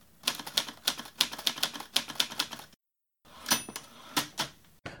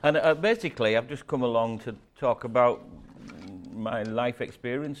And basically, I've just come along to talk about my life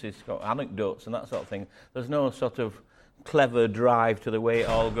experiences, got anecdotes and that sort of thing. There's no sort of clever drive to the way it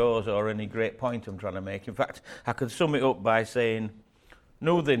all goes or any great point I'm trying to make. In fact, I could sum it up by saying,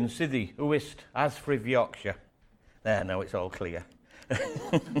 "Nu then, Siddy, uist, as friv Yorkshire." There, now it's all clear.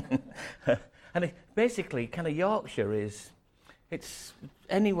 And basically, kind of Yorkshire it's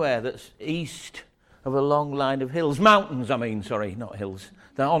anywhere that's east of a long line of hills. Mountains, I mean, sorry, not hills.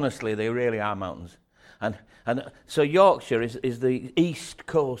 Honestly, they really are mountains. And so Yorkshire is the east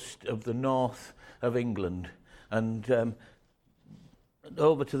coast of the north of England. And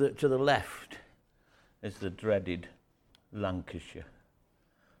over to the left is the dreaded Lancashire.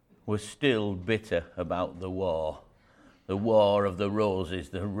 We're still bitter about the war of the roses,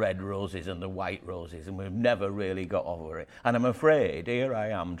 the red roses and the white roses, and we've never really got over it. And I'm afraid here I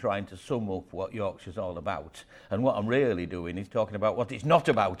am trying to sum up what Yorkshire's all about, and what I'm really doing is talking about what it's not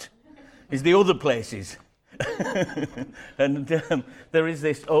about, is the other places. And there is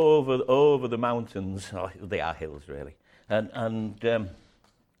this over the mountains, they are hills really, and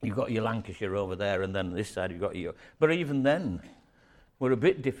you've got your Lancashire over there, and then this side you've got your... But even then, we're a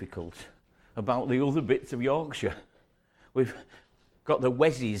bit difficult about the other bits of Yorkshire. We've got the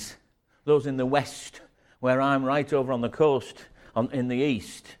Wesseys, those in the west, where I'm right over on the coast in the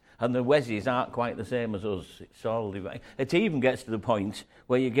east, and the Wesseys aren't quite the same as us. It's all divided. It even gets to the point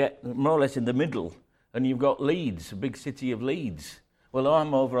where you get more or less in the middle, and you've got Leeds, a big city of Leeds. Well,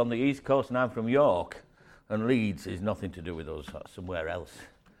 I'm over on the east coast, and I'm from York, and Leeds is nothing to do with us. That's somewhere else.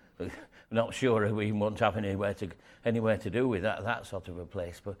 I'm not sure if we even want to have anywhere to do with that sort of a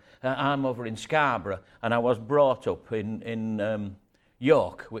place. But I'm over in Scarborough, and I was brought up in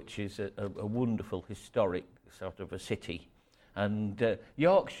York, which is a wonderful historic sort of a city. And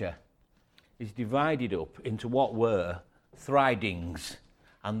Yorkshire is divided up into what were Thridings,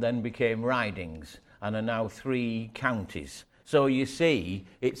 and then became Ridings, and are now 3 counties. So you see,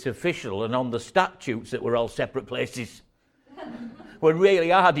 it's official, and on the statutes that we're all separate places. We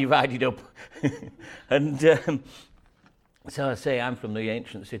really are divided up. And so I say I'm from the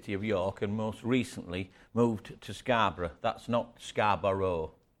ancient city of York, and most recently moved to Scarborough. That's not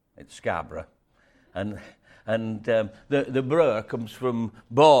Scarborough, it's Scarborough. And the borough comes from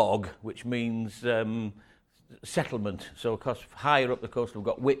Borg, which means settlement. So of course higher up the coast we've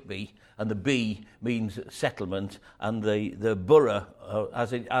got Whitby, and the B means settlement, and the borough,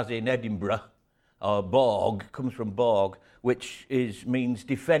 as in Edinburgh, or Borg, comes from Borg, which means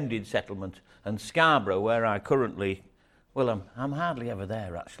defended settlement. And Scarborough, where I currently, well, I'm hardly ever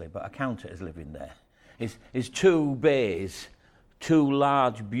there actually, but I count it as living there, is 2 bays, 2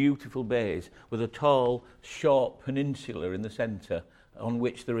 large, beautiful bays with a tall, short peninsula in the centre on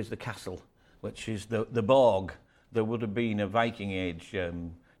which there is the castle, which is the Borg. There would have been a Viking Age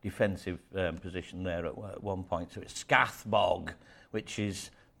defensive position there at one point. So it's Scathborg, which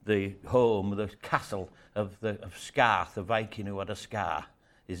is the home, the castle of Scarth, a Viking who had a scar,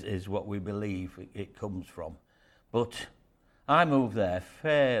 is what we believe it comes from. But I moved there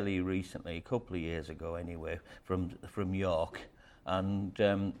fairly recently, a couple of years ago anyway, from York,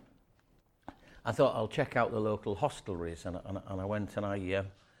 and I thought I'll check out the local hostelries, and I went and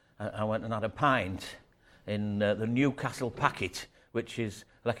I went and had a pint in the Newcastle Packet, which is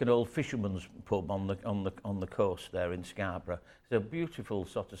like an old fisherman's pub on the coast there in Scarborough. It's a beautiful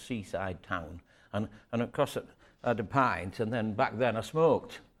sort of seaside town, and of course I had a pint, and then back then I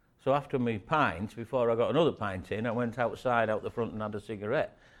smoked. So after my pint, before I got another pint in, I went outside out the front and had a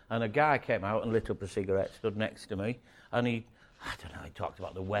cigarette, and a guy came out and lit up a cigarette, stood next to me, and he talked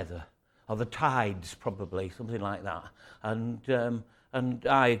about the weather or the tides, probably something like that, and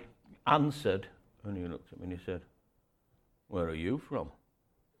I answered, and he looked at me and he said, "Where are you from?"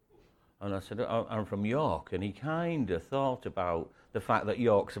 And I said, "I'm from York." And he kind of thought about the fact that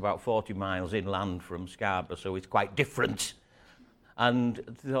York's about 40 miles inland from Scarborough, so it's quite different. And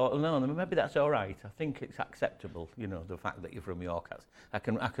thought, no, maybe that's all right. I think it's acceptable, the fact that you're from York. I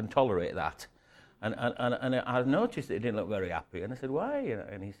can tolerate that. And I noticed that he didn't look very happy. And I said, "Why?"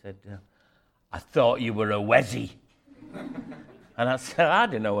 And he said, "I thought you were a Wessie." And I said, "I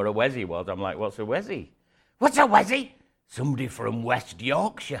didn't know what a Wessie was." I'm like, "What's a Wessie?" "What's a Wessie?" "Somebody from West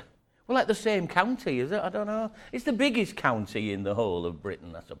Yorkshire." Well, like the same county, is it? I don't know. It's the biggest county in the whole of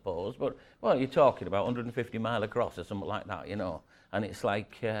Britain, I suppose. But, well, you're talking about 150 mile across or something like that, And it's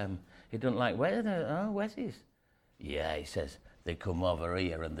like, he doesn't like, Wessies? "Yeah," he says, "they come over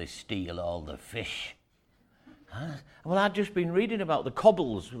here and they steal all the fish." Huh? Well, I'd just been reading about the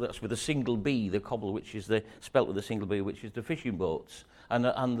cobbles, that's with a single B, the cobble, which is spelt with a single B, which is the fishing boats.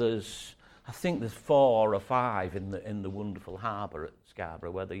 And there's, I think there's 4 or 5 in the wonderful harbour at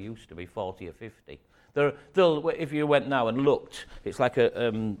Scarborough, where there used to be 40 or 50. If you went now and looked, it's like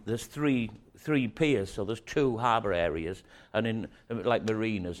there's three piers, so there's 2 harbour areas, and like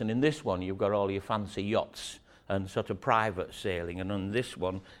marinas, and in this one you've got all your fancy yachts and sort of private sailing, and on this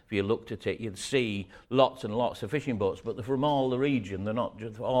one, if you looked at it, you'd see lots and lots of fishing boats, but they're from all the region, they're not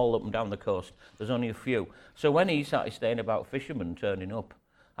just all up and down the coast, there's only a few. So when he started saying about fishermen turning up,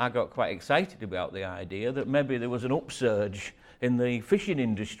 I got quite excited about the idea that maybe there was an upsurge in the fishing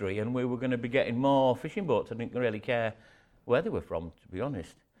industry and we were going to be getting more fishing boats. I didn't really care where they were from, to be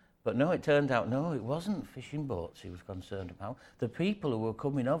honest. But no, it turned out, no, it wasn't fishing boats he was concerned about. The people who were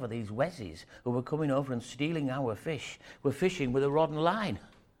coming over, these Wesses, who were coming over and stealing our fish, were fishing with a rod and line.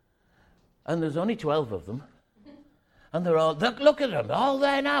 And there's only 12 of them. And they're all, look at them, all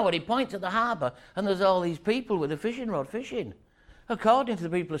there now. And he points at the harbour, and there's all these people with a fishing rod fishing. According to the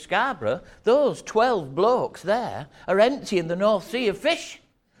people of Scarborough, those 12 blokes there are emptying the North Sea of fish.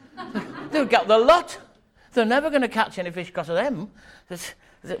 They've got the lot. They're never going to catch any fish because of them.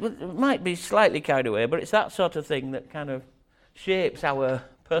 It might be slightly carried away, but it's that sort of thing that kind of shapes our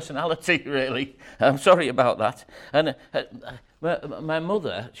personality, really. I'm sorry about that. And my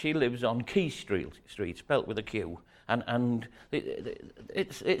mother, she lives on Key Street, spelt with a Q, and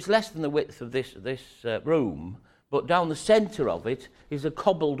it's less than the width of this room, but down the centre of it is a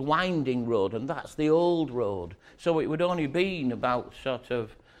cobbled winding road, and that's the old road. So it would only been about sort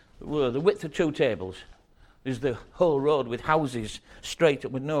of the width of 2 tables. Is the whole road with houses straight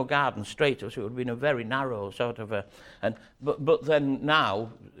up, with no garden straight up, so it would have been a very narrow sort of but then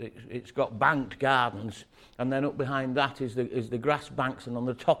now it's got banked gardens, and then up behind that is the grass banks, and on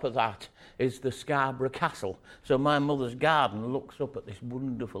the top of that is the Scarborough Castle. So my mother's garden looks up at this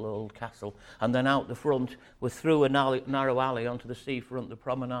wonderful old castle, and then out the front we're through a narrow alley onto the seafront, the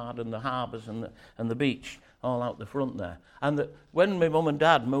promenade and the harbours and the beach, all out the front there. And when my mum and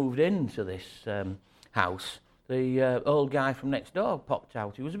dad moved into this house, the old guy from next door popped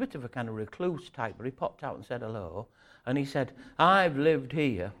out. He was a bit of a kind of recluse type, but he popped out and said hello. And he said, I've lived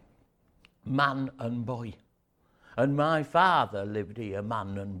here, man and boy. And my father lived here,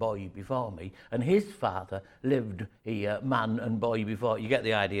 man and boy, before me. And his father lived here, man and boy, before. You get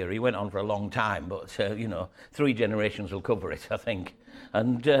the idea. He went on for a long time, but, 3 generations will cover it, I think.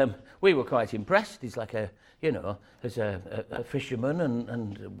 And we were quite impressed. He's like as a fisherman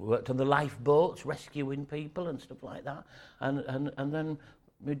and worked on the lifeboats, rescuing people and stuff like that. And then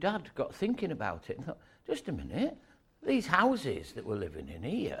my dad got thinking about it and thought, just a minute, these houses that we're living in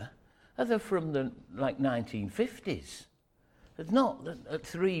here, are they from the 1950s? There's not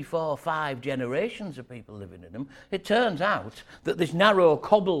 3, 4, 5 generations of people living in them. It turns out that this narrow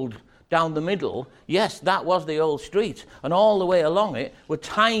cobbled down the middle, yes, that was the old street, and all the way along it were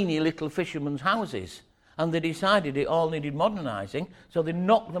tiny little fishermen's houses. And they decided it all needed modernising, so they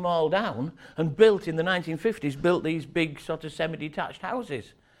knocked them all down and built, in the 1950s, these big sort of semi-detached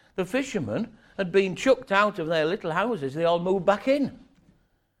houses. The fishermen had been chucked out of their little houses, they all moved back in.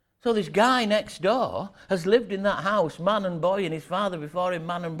 So this guy next door has lived in that house, man and boy, and his father before him,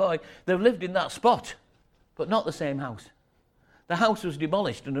 man and boy. They've lived in that spot, but not the same house. The house was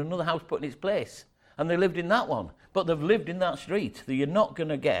demolished and another house put in its place, and they lived in that one. But they've lived in that street. You're not going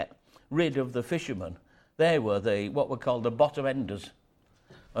to get rid of the fishermen. They were what were called the bottom enders.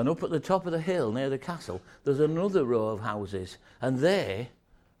 And up at the top of the hill near the castle, there's another row of houses, and they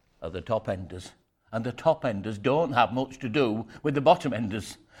are the top enders. And the top enders don't have much to do with the bottom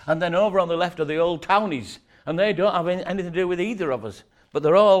enders. And then over on the left are the old townies, and they don't have anything to do with either of us. But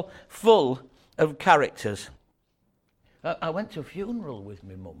they're all full of characters. I went to a funeral with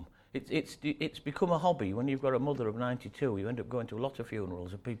my mum. It's become a hobby. When you've got a mother of 92, you end up going to a lot of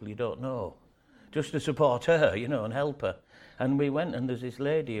funerals of people you don't know, just to support her, and help her. And we went, and there's this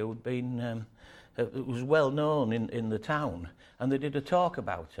lady who'd been, was well known in the town, and they did a talk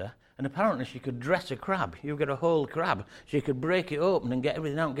about her. And apparently she could dress a crab. You get a whole crab. She could break it open and get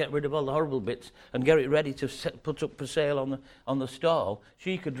everything out, get rid of all the horrible bits, and get it ready to put up for sale on the stall.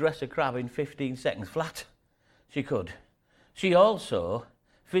 She could dress a crab in 15 seconds flat. She could. She also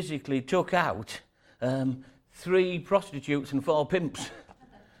physically took out 3 prostitutes and 4 pimps.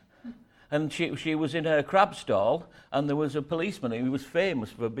 And she was in her crab stall, and there was a policeman who was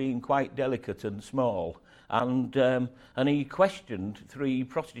famous for being quite delicate and small. And he questioned 3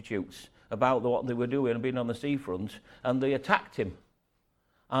 prostitutes about what they were doing and being on the seafront, and they attacked him.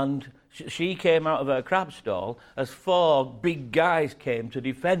 And she came out of her crab stall as 4 big guys came to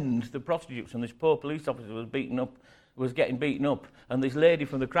defend the prostitutes, and this poor police officer was getting beaten up, and this lady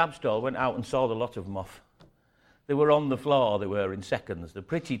from the crab stall went out and saw the lot of them off. They were on the floor, they were in seconds. They're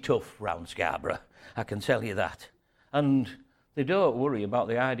pretty tough round Scarborough, I can tell you that. And They don't worry about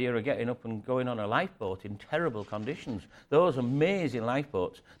the idea of getting up and going on a lifeboat in terrible conditions. Those amazing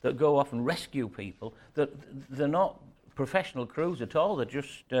lifeboats that go off and rescue people, they're not professional crews at all. They're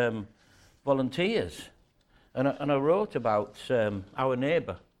just volunteers. And I wrote about our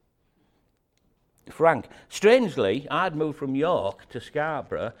neighbour, Frank. Strangely, I'd moved from York to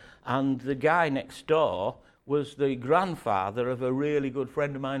Scarborough, and the guy next door was the grandfather of a really good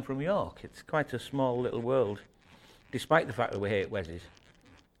friend of mine from York. It's quite a small little world, despite the fact that we hate Wesses.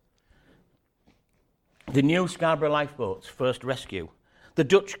 The new Scarborough lifeboats, first rescue. The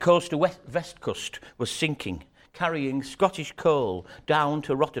Dutch coaster Westkust was sinking, carrying Scottish coal down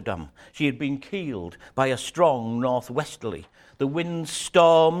to Rotterdam. She had been keeled by a strong northwesterly. The wind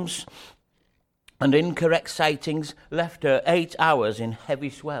storms and incorrect sightings left her 8 hours in heavy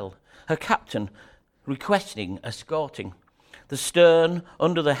swell. Her captain requesting escorting. The stern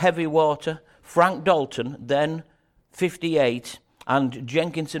under the heavy water, Frank Dalton, then 58, and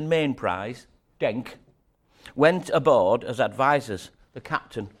Jenkinson Mainprize, Denk, went aboard as advisors. The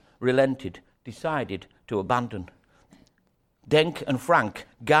captain relented, decided to abandon. Denk and Frank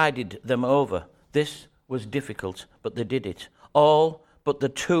guided them over. This was difficult, but they did it. All but the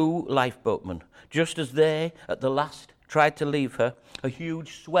 2 lifeboatmen. Just as they, at the last, tried to leave her, a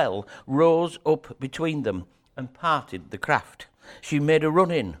huge swell rose up between them and parted the craft. She made a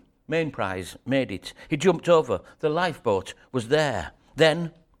run in. Mainprize made it. He jumped over. The lifeboat was there.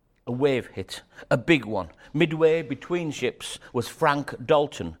 Then a wave hit, a big one. Midway between ships was Frank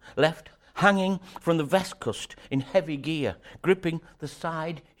Dalton, left hanging from the Westkust in heavy gear, gripping the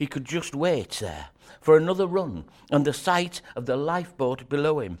side. He could just wait there for another run and the sight of the lifeboat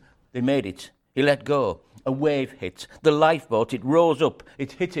below him. They made it. He let go. A wave hit. The lifeboat, it rose up.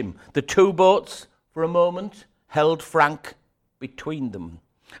 It hit him. The 2 boats, for a moment, held Frank between them.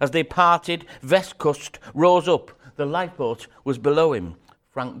 As they parted, Westkust rose up. The lifeboat was below him.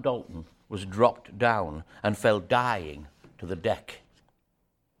 Frank Dalton was dropped down and fell dying to the deck.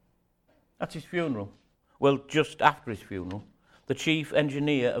 At his funeral, well, just after his funeral, the chief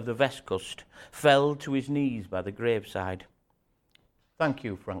engineer of the Westkust fell to his knees by the graveside. Thank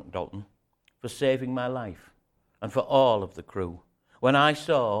you, Frank Dalton, for saving my life and for all of the crew. When I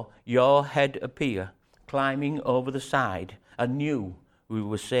saw your head appear, climbing over the side, I knew we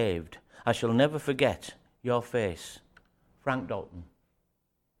were saved. I shall never forget your face. Frank Dalton,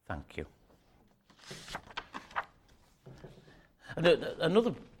 thank you. And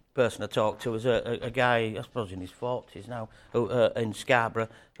another person I talked to was a guy, I suppose in his 40s now, who, in Scarborough,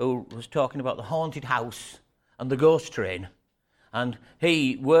 who was talking about the haunted house and the ghost train. And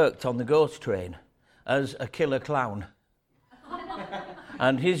he worked on the ghost train as a killer clown.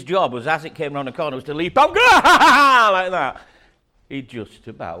 And his job was, as it came round the corner, was to leap out like that. He just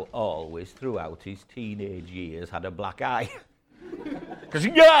about always, throughout his teenage years, had a black eye. Because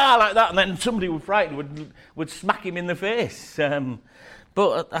like that, and then somebody was frightened would smack him in the face.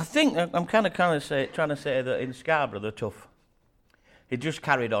 But I think I'm trying to say that in Scarborough they're tough. He just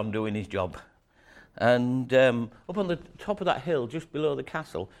carried on doing his job. And up on the top of that hill, just below the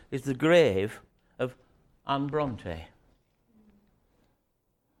castle, is the grave of Anne Bronte.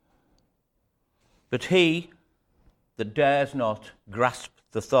 But he that dares not grasp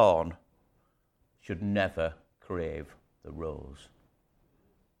the thorn should never crave the rose.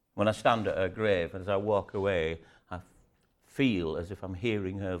 When I stand at her grave, as I walk away, I feel as if I'm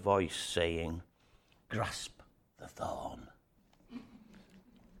hearing her voice saying, grasp the thorn.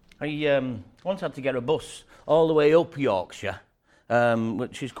 I once had to get a bus all the way up Yorkshire,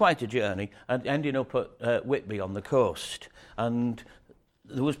 which is quite a journey, and ending up at Whitby on the coast. And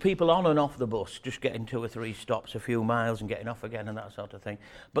there was people on and off the bus, just getting 2 or 3 stops, a few miles, and getting off again and that sort of thing.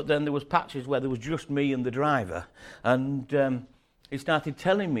 But then there was patches where there was just me and the driver, and he started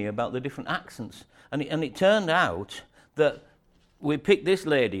telling me about the different accents. And it turned out that we picked this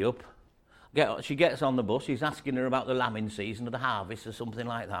lady up. She gets on the bus, he's asking her about the lambing season or the harvest or something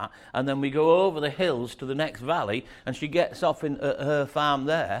like that, and then we go over the hills to the next valley, and she gets off at her farm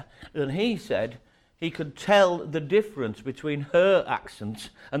there, and he said he could tell the difference between her accent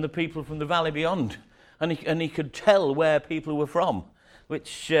and the people from the valley beyond, and he could tell where people were from,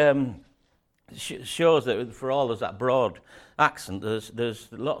 which shows that for all there's that broad accent, there's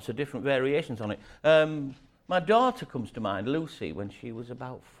lots of different variations on it. My daughter comes to mind, Lucy, when she was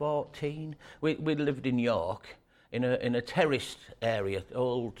about 14. We lived in York in a terraced area,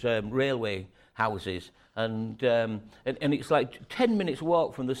 old railway houses, and it's like 10 minutes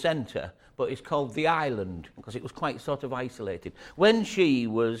walk from the centre, but it's called the Island because it was quite sort of isolated. When she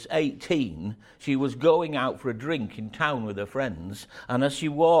was 18, she was going out for a drink in town with her friends, and as she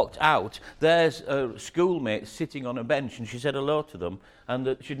walked out, there's a schoolmate sitting on a bench, and she said hello to them,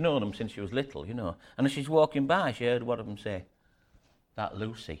 and she'd known them since she was little, you know. And as she's walking by, she heard one of them say, "That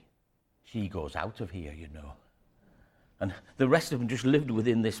Lucy, she goes out of here, you know." And the rest of them just lived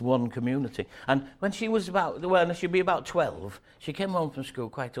within this one community. And when she was she'd be about 12, she came home from school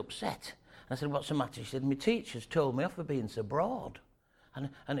quite upset. And I said, "What's the matter?" She said, "My teacher's told me off for being so broad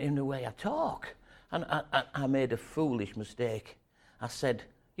and in the way I talk." And I made a foolish mistake. I said,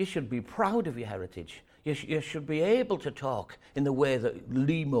 "You should be proud of your heritage. You should be able to talk in the way that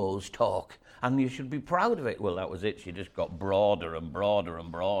Lemurs talk, and you should be proud of it." Well, that was it. She just got broader and broader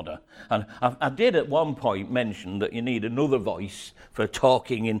and broader. And I did at one point mention that you need another voice for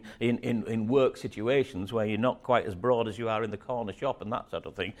talking in work situations where you're not quite as broad as you are in the corner shop and that sort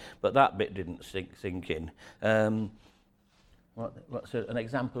of thing, but that bit didn't sink in. What's an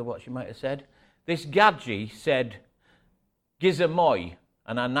example of what she might have said? This Gadgie said, "Gizamoy,"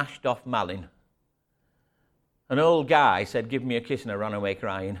 and I gnashed off Malin. An old guy said, "Give me a kiss," and I ran away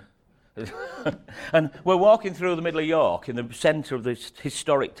crying. And we're walking through the middle of York in the centre of this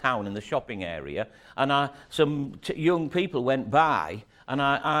historic town in the shopping area, and some young people went by, and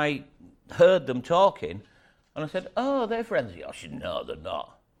I heard them talking, and I said, "Oh, they're friends of yours?" She said, "No, they're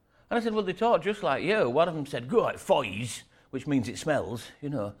not." And I said, "Well, they talk just like you." One of them said, "Go out, foys," which means it smells, you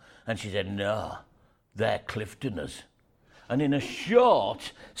know. And she said, "No, they're Cliftoners." And in a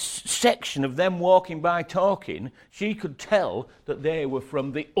short section of them walking by talking, she could tell that they were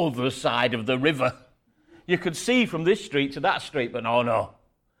from the other side of the river. You could see from this street to that street, but no.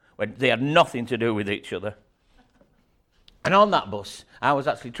 They had nothing to do with each other. And on that bus, I was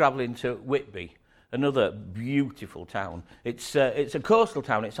actually travelling to Whitby, another beautiful town. It's a coastal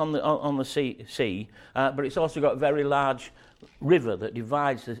town. It's on the sea, but it's also got a very large river that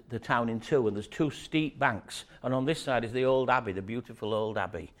divides the town in two, and there's two steep banks, and on this side is the old abbey, the beautiful old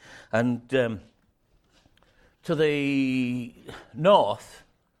abbey, and to the north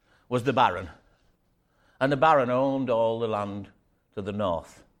was the Baron, and the Baron owned all the land to the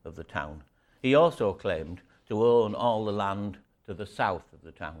north of the town. He also claimed to own all the land to the south of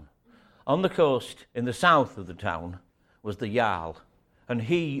the town. On the coast in the south of the town was the Jarl, and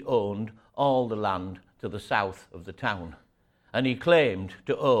he owned all the land to the south of the town. And he claimed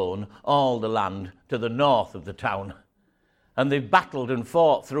to own all the land to the north of the town. And they battled and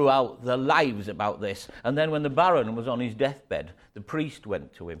fought throughout their lives about this. And then when the Baron was on his deathbed, the priest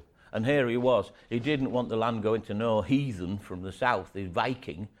went to him. And here he was. He didn't want the land going to no heathen from the south, the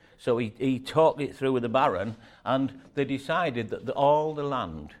Viking. So he talked it through with the Baron, and they decided that all the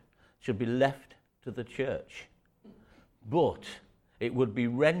land should be left to the church. But it would be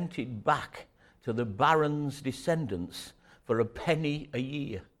rented back to the Baron's descendants for a penny a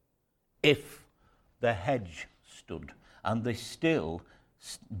year if the hedge stood. And they still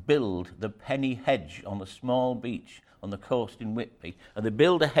build the penny hedge on a small beach on the coast in Whitby. And they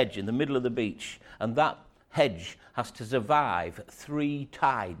build a hedge in the middle of the beach, and that hedge has to survive 3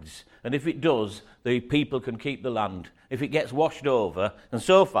 tides. And if it does, the people can keep the land. If it gets washed over, and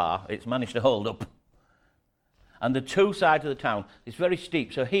so far it's managed to hold up. And the two sides of the town, it's very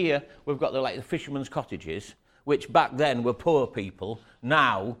steep. So here we've got the fishermen's cottages, which back then were poor people.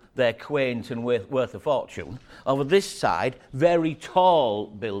 Now they're quaint and worth a fortune. Over this side, very tall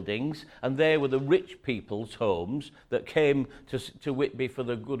buildings, and they were the rich people's homes that came to Whitby for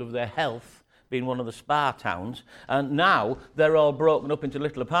the good of their health, being one of the spa towns. And now they're all broken up into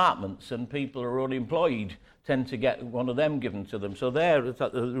little apartments, and people are unemployed tend to get one of them given to them. So there,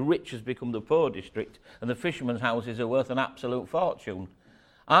 the rich has become the poor district, and the fishermen's houses are worth an absolute fortune.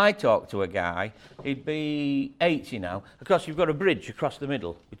 I talked to a guy, he'd be 80 now. Of course, you've got a bridge across the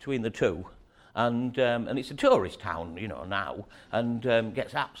middle between the two, and it's a tourist town, you know, now, and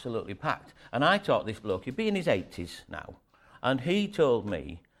gets absolutely packed. And I talked to this bloke, he'd be in his 80s now, and he told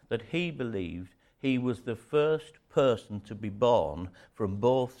me that he believed he was the first person to be born from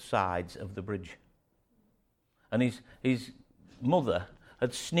both sides of the bridge. And his mother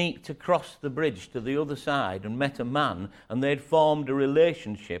had sneaked across the bridge to the other side and met a man, and they'd formed a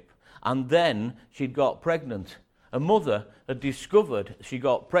relationship, and then she'd got pregnant. A mother had discovered she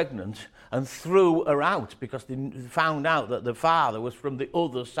got pregnant and threw her out because they found out that the father was from the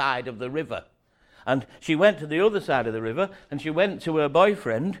other side of the river. And she went to the other side of the river, and she went to her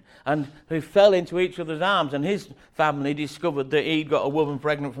boyfriend, and they fell into each other's arms, and his family discovered that he'd got a woman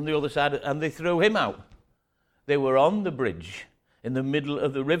pregnant from the other side, and they threw him out. They were on the bridge in the middle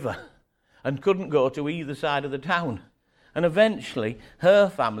of the river, and couldn't go to either side of the town. And eventually, her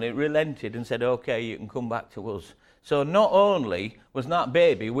family relented and said, okay, you can come back to us. So not only was that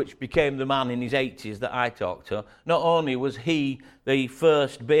baby, which became the man in his 80s that I talked to, not only was he the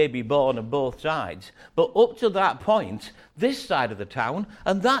first baby born of both sides, but up to that point, this side of the town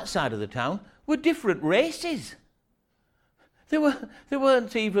and that side of the town were different races. They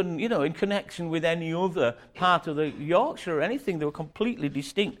weren't even, in connection with any other part of the Yorkshire or anything. They were completely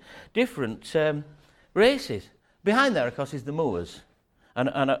distinct, different races. Behind there, of course, is the moors. And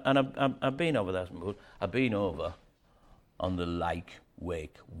I've been over there. I've been over on the Lake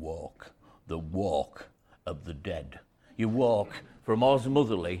Wake Walk, the walk of the dead. You walk from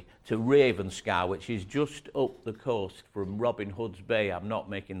Osmotherley to Ravenscar, which is just up the coast from Robin Hood's Bay. I'm not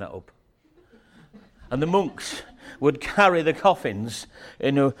making that up. And the monks would carry the coffins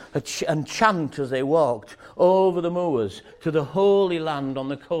and chant as they walked over the moors to the Holy Land on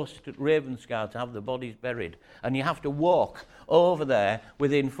the coast at Ravenscar to have the bodies buried. And you have to walk over there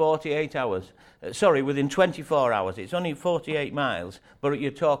within 48 hours. Within 24 hours. It's only 48 miles, but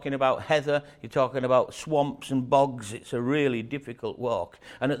you're talking about heather, you're talking about swamps and bogs. It's a really difficult walk.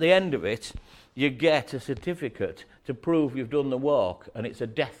 And at the end of it, you get a certificate to prove you've done the walk, and it's a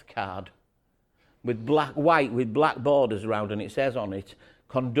death card with white with black borders around, and it says on it,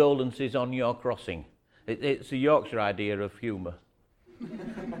 condolences on your crossing. It's a Yorkshire idea of humour.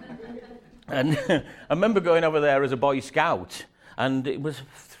 And I remember going over there as a Boy Scout, and it was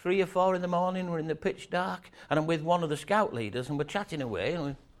 3 or 4 in the morning, we're in the pitch dark, and I'm with one of the scout leaders, and we're chatting away,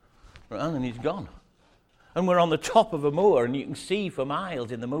 and he's gone. And we're on the top of a moor, and you can see for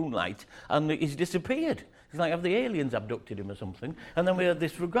miles in the moonlight, and he's disappeared. It's like, have the aliens abducted him or something? And then we heard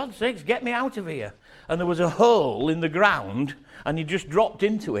this, for God's sakes, get me out of here. And there was a hole in the ground, and he just dropped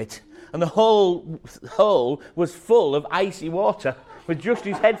into it. And the whole hole was full of icy water, with just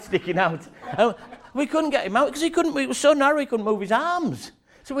his head sticking out. And we couldn't get him out, because it was so narrow he couldn't move his arms.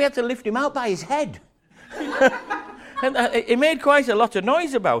 So we had to lift him out by his head. And he made quite a lot of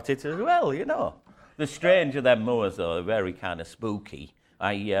noise about it as well, The strange of them moors, though, are very kind of spooky.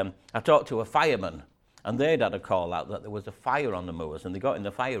 I talked to a fireman, and they'd had a call out that there was a fire on the moors, and they got in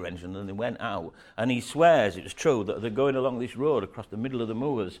the fire engine and they went out, and he swears it's true that they're going along this road across the middle of the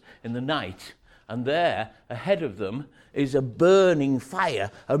moors in the night, and there, ahead of them, is a burning fire,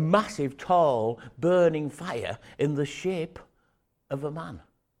 a massive, tall, burning fire in the shape of a man.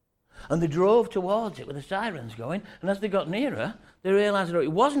 And they drove towards it with the sirens going, and as they got nearer, they realised that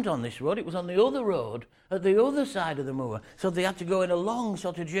it wasn't on this road, it was on the other road, at the other side of the moor. So they had to go in a long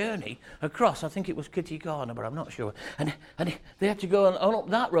sort of journey across. I think it was Kitty Corner, but I'm not sure. And they had to go on up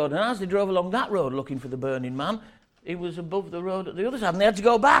that road, and as they drove along that road looking for the burning man, he was above the road at the other side, and they had to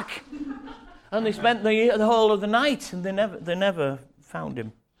go back. And they spent the whole of the night, and they never found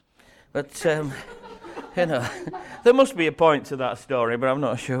him. But there must be a point to that story, but I'm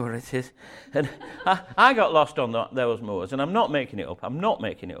not sure it is. And I got lost on those moors, and I'm not making it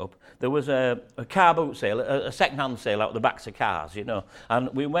up. There was a car boot sale, a second-hand sale out the backs of cars, and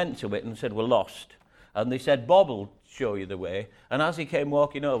we went to it and said we're lost. And they said, Bob will show you the way. And as he came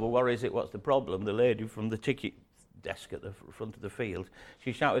walking over, what is it, what's the problem? The lady from the ticket desk at the front of the field,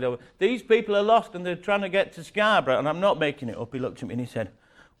 she shouted over, these people are lost and they're trying to get to Scarborough. And I'm not making it up. He looked at me and he said,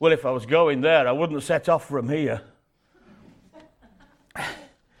 well, if I was going there, I wouldn't set off from here.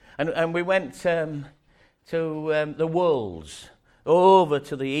 And we went to the Wolds. Over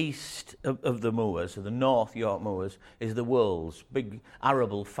to the east of the moors, the North York moors, is the Wolds, big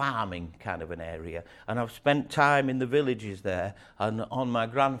arable farming kind of an area. And I've spent time in the villages there and on my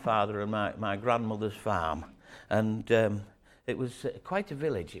grandfather and my grandmother's farm. And it was quite a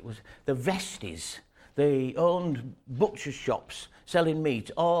village. It was the Vesties. They owned butcher shops selling meat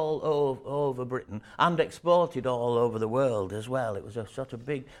all over Britain and exported all over the world as well. It was a sort of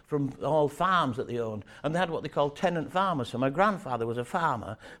big, from all farms that they owned. And they had what they called tenant farmers. So my grandfather was a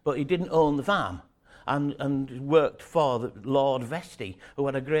farmer, but he didn't own the farm. And worked for the Lord Vesty, who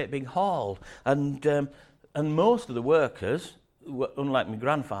had a great big hall. And most of the workers, unlike my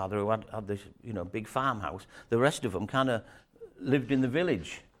grandfather, who had this big farmhouse, the rest of them kind of lived in the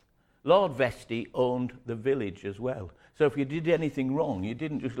village. Lord Vesty owned the village as well. So if you did anything wrong, you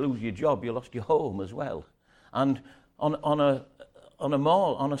didn't just lose your job, you lost your home as well. And on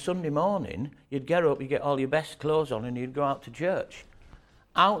a Sunday morning, you'd get up, you'd get all your best clothes on, and you'd go out to church.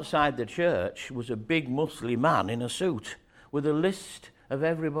 Outside the church was a big muscly man in a suit with a list of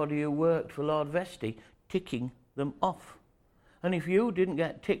everybody who worked for Lord Vesty, ticking them off. And if you didn't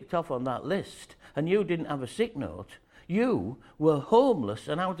get ticked off on that list, and you didn't have a sick note, you were homeless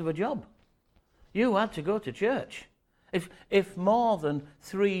and out of a job. You had to go to church. If more than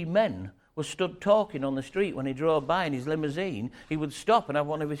 3 men was stood talking on the street when he drove by in his limousine, he would stop and have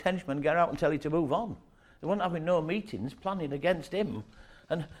one of his henchmen get out and tell him to move on. They weren't having no meetings, planning against him.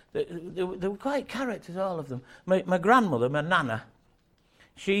 And they were quite characters, all of them. My grandmother, my nana,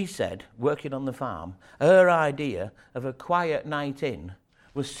 she said, working on the farm, her idea of a quiet night in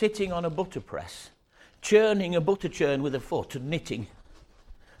was sitting on a butter press, churning a butter churn with a foot and knitting.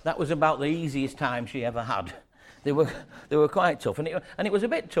 That was about the easiest time she ever had. They were quite tough, and it was a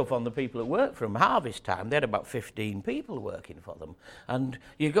bit tough on the people who worked for them. Harvest time, they had about 15 people working for them, and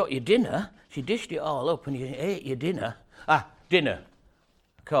you got your dinner. She dished it all up, and you ate your dinner. Dinner,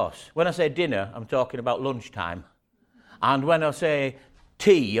 of course. When I say dinner, I'm talking about lunchtime, and when I say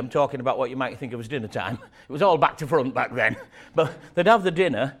tea, I'm talking about what you might think of as dinner time. It was all back to front back then, but they'd have the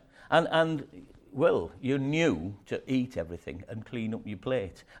dinner, and well, you knew to eat everything and clean up your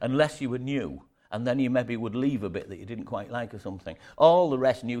plate, unless you were new. And then you maybe would leave a bit that you didn't quite like or something. All the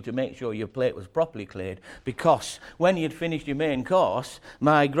rest knew to make sure your plate was properly cleared, because when you'd finished your main course,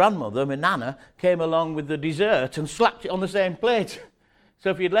 my grandmother, my nana, came along with the dessert and slapped it on the same plate.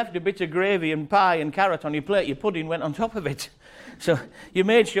 So if you'd left a bit of gravy and pie and carrot on your plate, your pudding went on top of it. So you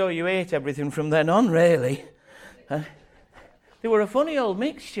made sure you ate everything from then on, really. They were a funny old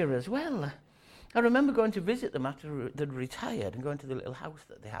mixture as well. I remember going to visit them after they'd retired and going to the little house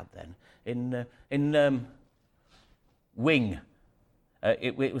that they had then in Wing.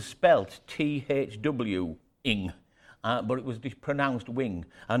 It was spelt T-H-W-ing, but it was pronounced Wing.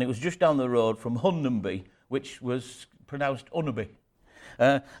 And it was just down the road from Hundenby, which was pronounced Unnaby.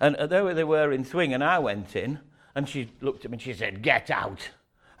 And there they were in Thwing, and I went in, and she looked at me and she said, "Get out."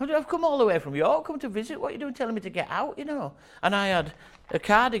 I've come all the way from York, come to visit. What are you doing telling me to get out, you know? And I had a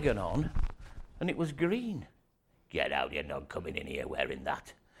cardigan on, and it was green. "Get out, you're not coming in here wearing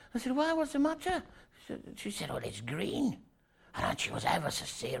that." I said, "Why, what's the matter?" She said, "Oh, it's green." And she was ever so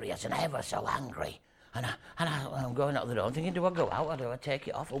serious and ever so angry. And I'm going out the door thinking, do I go out or do I take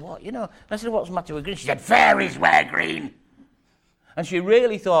it off or what, you know? And I said, "What's the matter with green?" She said, "Fairies wear green." And she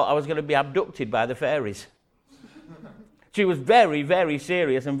really thought I was going to be abducted by the fairies. She was very, very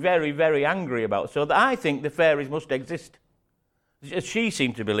serious and very, very angry about it. So I think the fairies must exist. She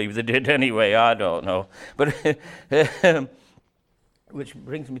seemed to believe they did anyway, I don't know. But which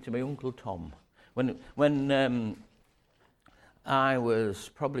brings me to my Uncle Tom. When I was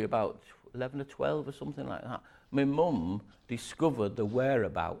probably about 11 or 12 or something like that, my mum discovered the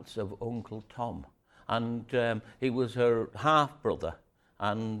whereabouts of Uncle Tom. And he was her half-brother.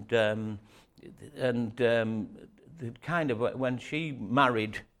 And the kind of, when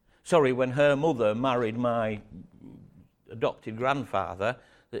her mother married my adopted grandfather,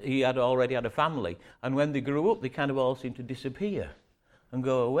 he had already had a family, and when they grew up they kind of all seemed to disappear and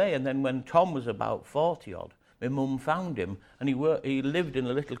go away. And then when Tom was about 40 odd, my mum found him, and he lived in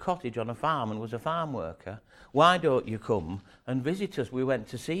a little cottage on a farm and was a farm worker. "Why don't you come and visit us?" We went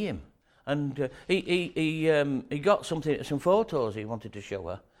to see him, and he got some photos he wanted to show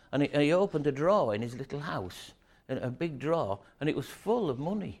her, and he opened a drawer in his little house, a big drawer, and it was full of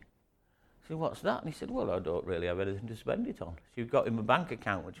money. I said, "What's that?" And he said, "Well, I don't really have anything to spend it on." She got him a bank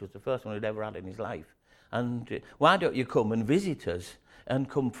account, which was the first one he'd ever had in his life. And "Why don't you come and visit us and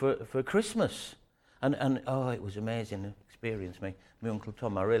come for Christmas?" And oh, it was amazing experience. My Uncle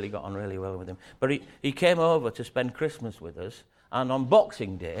Tom, I really got on really well with him. But he came over to spend Christmas with us, and on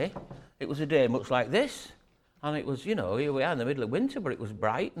Boxing Day, it was a day much like this. And it was, you know, here we are in the middle of winter, but it was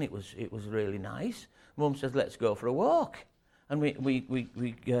bright and it was really nice. Mum says, "Let's go for a walk." And we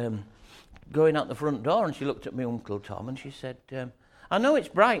going out the front door, and she looked at my Uncle Tom and she said, "I know it's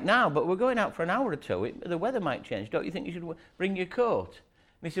bright now, but we're going out for an hour or two. The weather might change. Don't you think you should bring your coat?"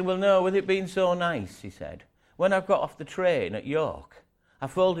 And he said, "Well, no, with it being so nice," he said, "when I've got off the train at York, I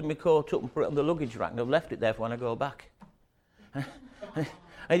folded my coat up and put it on the luggage rack, and I've left it there for when I go back."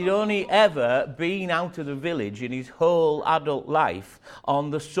 And he'd only ever been out of the village in his whole adult life on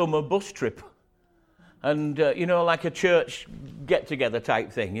the summer bus trip. And, you know, like a church get-together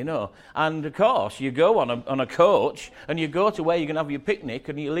type thing, you know. And, of course, you go on a coach, and you go to where you're going to have your picnic,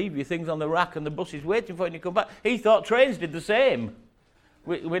 and you leave your things on the rack, and the bus is waiting for you, and you come back. He thought trains did the same.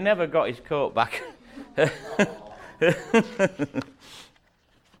 We never got his coat back.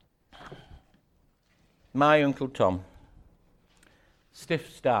 My Uncle Tom.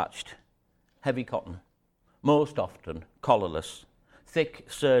 Stiff-starched, heavy cotton, most often collarless, thick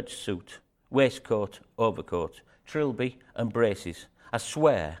serge suit, waistcoat, overcoat, trilby and braces. I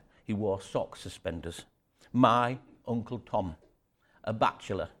swear he wore sock suspenders. My Uncle Tom, a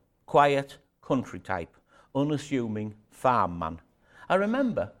bachelor, quiet, country type, unassuming farm man. I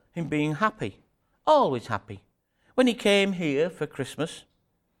remember him being happy, always happy. When he came here for Christmas,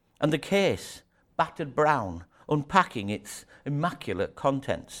 and the case, battered brown, unpacking its immaculate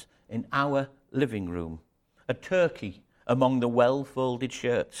contents in our living room. A turkey among the well-folded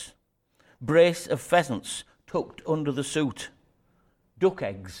shirts. Brace of pheasants tucked under the suit. Duck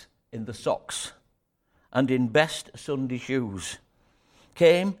eggs in the socks. And in best Sunday shoes.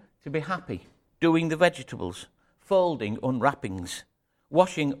 Came to be happy, doing the vegetables, folding unwrappings,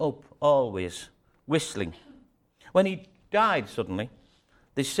 washing up always, whistling. When he died suddenly,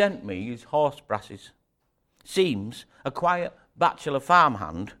 they sent me his horse brasses. Seems a quiet bachelor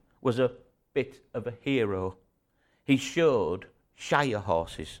farmhand was a bit of a hero. He showed shire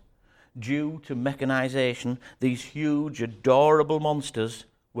horses. Due to mechanisation, these huge, adorable monsters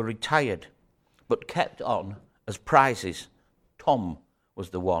were retired, but kept on as prizes. Tom was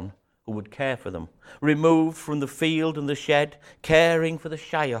the one who would care for them. Removed from the field and the shed, caring for the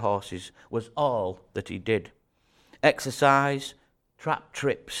shire horses was all that he did. Exercise, trap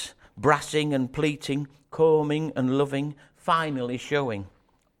trips, brassing and pleating, combing and loving, finally showing.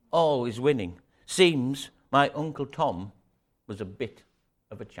 Always winning. Seems my Uncle Tom was a bit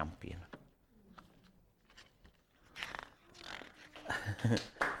of a champion.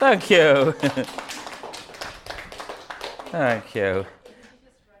 Thank you. Thank you.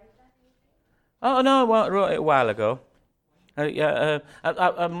 Oh, no, I wrote it a while ago. I'm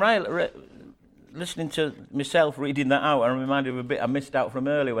listening to myself reading that out. I'm reminded of a bit I missed out from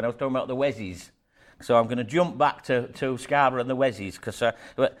earlier when I was talking about the Wesseys. So I'm going to jump back to Scarborough and the Wesseys, because I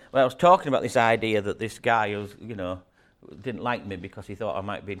was talking about this idea that this guy who, didn't like me because he thought I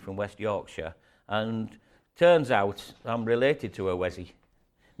might have been from West Yorkshire. And turns out I'm related to a Wessie.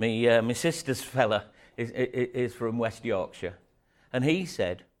 My sister's fella is from West Yorkshire. And he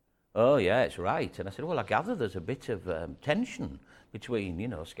said, oh, yeah, it's right. And I said, well, I gather there's a bit of tension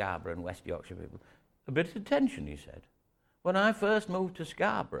between, Scarborough and West Yorkshire people. A bit of tension, he said. When I first moved to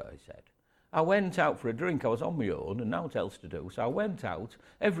Scarborough, he said, I went out for a drink. I was on my own and now what else to do. So I went out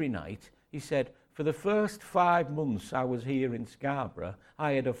every night. He said, for the first 5 months I was here in Scarborough,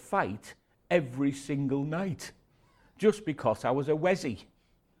 I had a fight every single night just because I was a Wessie.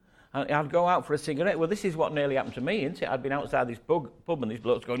 I'd go out for a cigarette. Well, this is what nearly happened to me, isn't it? I'd been outside this pub and this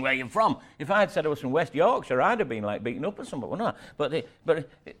bloke's going, where are you from? If I had said I was from West Yorkshire, I'd have been like beaten up or something, wouldn't I? But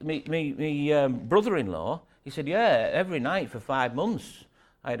me brother-in-law, he said, yeah, every night for 5 months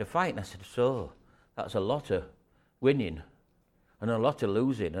I had a fight. And I said, so that's a lot of winning and a lot of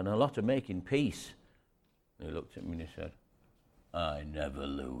losing and a lot of making peace. And he looked at me and he said, I never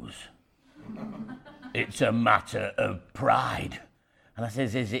lose. It's a matter of pride. And I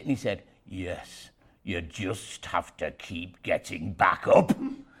says, is it? And he said, yes, you just have to keep getting back up.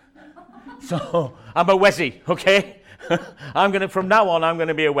 So I'm a Wessie, okay? From now on, I'm going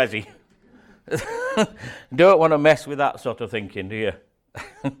to be a Wessie. Don't want to mess with that sort of thinking, do you?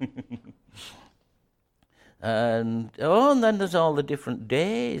 And then there's all the different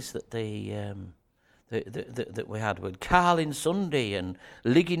days that that we had with Carlin Sunday and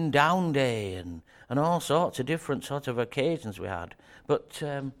Ligging Down Day and all sorts of different sorts of occasions we had. But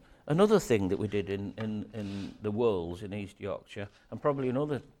another thing that we did in the Wolds in East Yorkshire, and probably in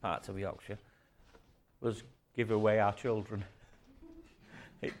other parts of Yorkshire, was give away our children.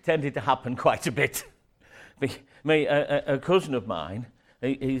 It tended to happen quite a bit. A cousin of mine,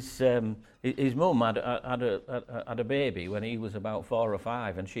 his mum had a baby when he was about 4 or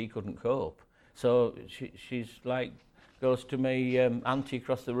 5, and she couldn't cope. So she's like, goes to me auntie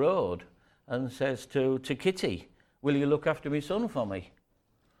across the road and says to Kitty, will you look after my son for me?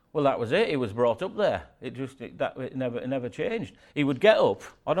 Well, that was it. He was brought up there. It never changed. He would get up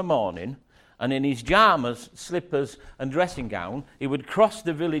on a morning, and in his pyjamas, slippers and dressing gown, he would cross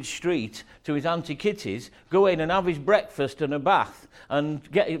the village street to his Auntie Kitty's, go in and have his breakfast and a bath,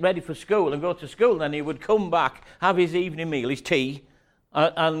 and get ready for school and go to school. Then he would come back, have his evening meal, his tea,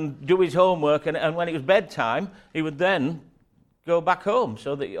 and do his homework. And when it was bedtime, he would then go back home,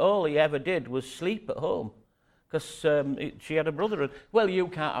 so that all he ever did was sleep at home. Because she had a brother. Well, you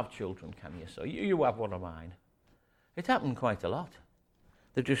can't have children, can you? So you have one of mine. It happened quite a lot.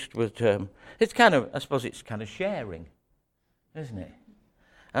 There just was, it's kind of, I suppose it's kind of sharing, isn't it?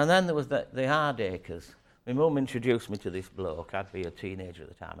 And then there was the Hardacres. My mum introduced me to this bloke. I'd be a teenager at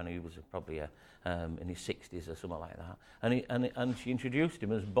the time, and he was probably in his 60s or something like that. And she introduced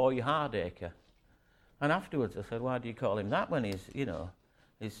him as Boy Hardacre. And afterwards I said, why do you call him that when he's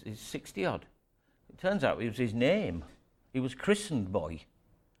 60-odd? It turns out it was his name. He was christened Boy.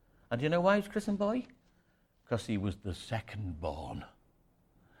 And do you know why he was christened Boy? Because he was the second born.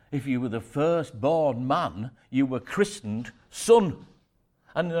 If you were the first-born man, you were christened Son.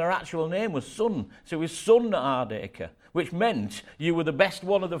 And their actual name was Son. So he was Son Hardacre. which meant you were the best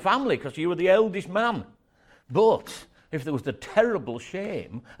one of the family because you were the eldest man. But if there was the terrible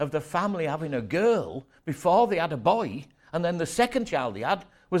shame of the family having a girl before they had a boy, and then the second child they had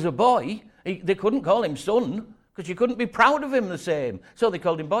was a boy, they couldn't call him son because you couldn't be proud of him the same. So they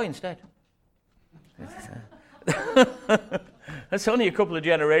called him boy instead. That's only a couple of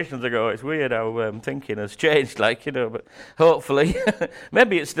generations ago. It's weird how thinking has changed, but hopefully,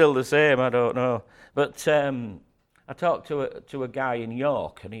 maybe it's still the same, I don't know. But I talked to a guy in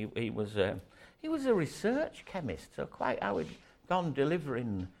York, and he was a research chemist, so quite how he'd gone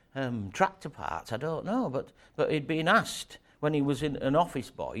delivering tractor parts, I don't know, but he'd been asked when he was an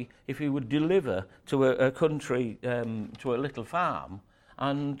office boy if he would deliver to a country, to a little farm,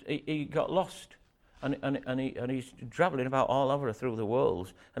 and he got lost. And he's travelling about all over through the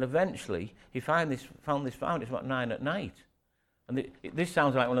world, and eventually he found this farm. It's about 9 at night, and this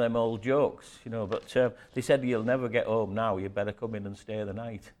sounds like one of them old jokes, But they said, "You'll never get home now. You better come in and stay the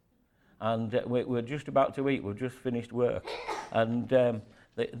night." And we're just about to eat. We've just finished work, and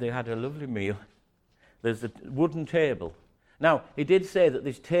they had a lovely meal. There's a wooden table. Now he did say that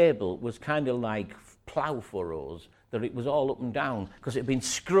this table was kind of like plough furrows, that it was all up and down because it had been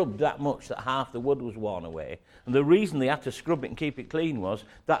scrubbed that much that half the wood was worn away. And the reason they had to scrub it and keep it clean was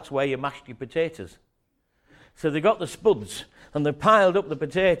that's where you mashed your potatoes. So they got the spuds and they piled up the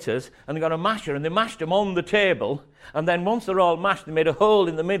potatoes and they got a masher and they mashed them on the table. And then once they're all mashed, they made a hole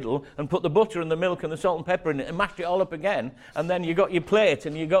in the middle and put the butter and the milk and the salt and pepper in it and mashed it all up again. And then you got your plate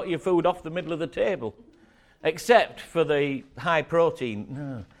and you got your food off the middle of the table. Except for the high protein.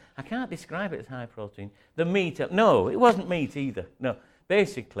 No, I can't describe it as high protein. The meat, no, it wasn't meat either. No,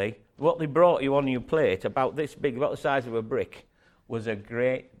 basically, what they brought you on your plate, about this big, about the size of a brick, was a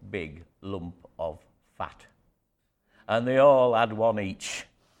great big lump of fat. And they all had one each.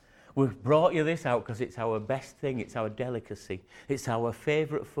 We've brought you this out because it's our best thing, it's our delicacy, it's our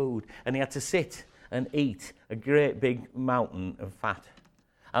favourite food. And he had to sit and eat a great big mountain of fat.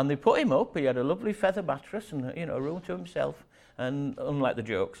 And they put him up, he had a lovely feather mattress and a room to himself, and unlike the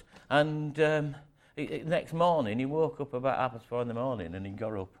jokes. And next morning he woke up about 4:30 in the morning and he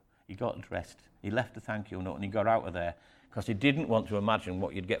got up, he got dressed, he left the thank you note and he got out of there because he didn't want to imagine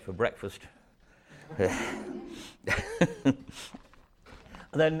what you'd get for breakfast.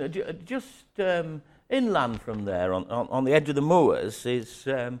 Then just inland from there, on the edge of the moors, is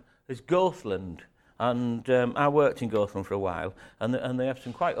Goathland. And I worked in Goathland for a while, and they have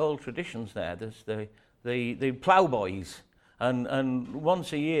some quite old traditions there. There's the ploughboys, and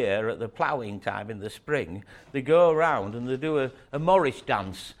once a year at the ploughing time in the spring, they go around and they do a Morris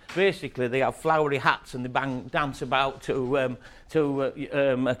dance. Basically, they have flowery hats and they dance about to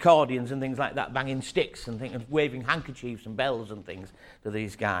accordions and things like that, banging sticks and waving handkerchiefs and bells and things to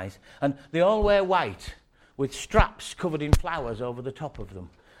these guys. And they all wear white with straps covered in flowers over the top of them.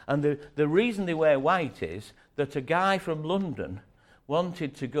 And the reason they wear white is that a guy from London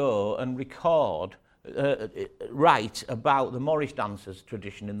wanted to go and write about the Morris dancers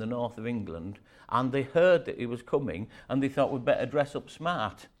tradition in the north of England, and they heard that he was coming, and they thought we'd better dress up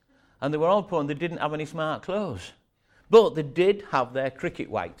smart. And they were all poor, and they didn't have any smart clothes. But they did have their cricket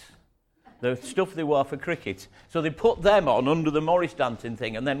whites, the stuff they wore for cricket. So they put them on under the Morris dancing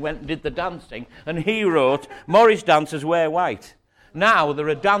thing, and then went and did the dancing, and he wrote, "Morris dancers wear white." Now there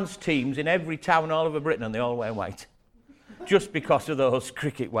are dance teams in every town all over Britain and they all wear white. Just because of those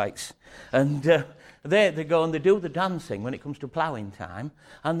cricket whites. And they go and they do the dancing when it comes to ploughing time.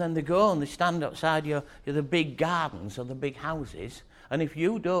 And then they go and they stand outside the big gardens or the big houses. And if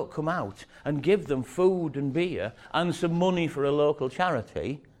you don't come out and give them food and beer and some money for a local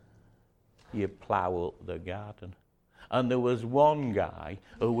charity, you plough up the garden. And there was one guy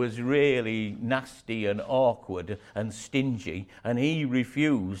who was really nasty and awkward and stingy, and he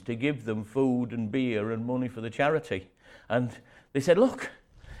refused to give them food and beer and money for the charity. And they said, "Look,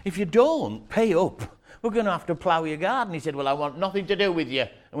 if you don't pay up, we're going to have to plough your garden." He said, "Well, I want nothing to do with you,"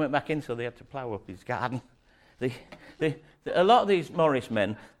 and went back in, so they had to plough up his garden. A lot of these Morris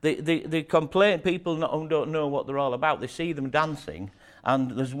men, they complain, people who don't know what they're all about, they see them dancing,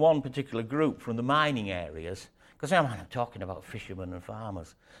 and there's one particular group from the mining areas. Because I'm talking about fishermen and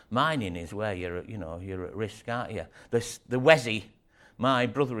farmers. Mining is where you're at risk, aren't you? The Wessie, my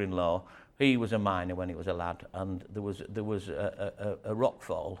brother-in-law, he was a miner when he was a lad, and there was a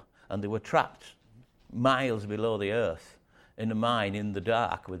rockfall, and they were trapped miles below the earth in a mine in the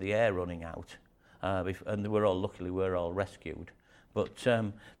dark with the air running out, and luckily we were all rescued. But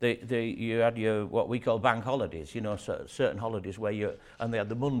you had your what we call bank holidays, certain holidays and they had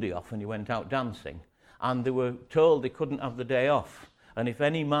the Monday off, and you went out dancing. And they were told they couldn't have the day off. And if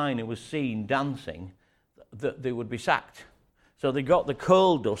any miner was seen dancing, that they would be sacked. So they got the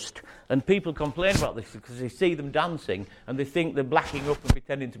coal dust, and people complain about this because they see them dancing and they think they're blacking up and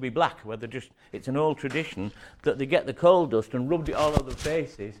pretending to be black, where it's an old tradition that they get the coal dust and rubbed it all over their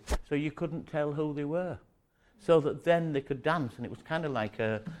faces so you couldn't tell who they were. So that then they could dance, and it was kind of like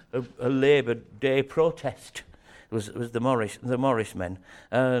a Labour Day protest. It was the Morris men.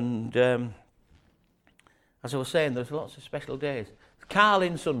 And as I was saying, there's lots of special days.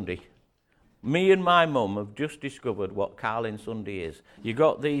 Carling Sunday. Me and my mum have just discovered what Carling Sunday is. You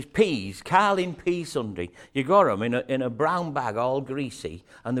got these peas, Carling Pea Sunday. You got them in a brown bag, all greasy,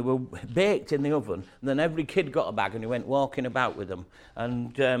 and they were baked in the oven. And then every kid got a bag, and he went walking about with them.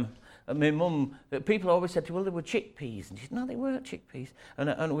 And my mum, people always said to her, well, they were chickpeas. And she said, no, they weren't chickpeas.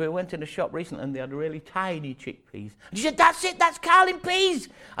 And we went in a shop recently, and they had really tiny chickpeas. And she said, that's it, that's Carling peas.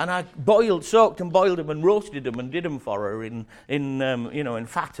 And I soaked and boiled them and roasted them and did them for her in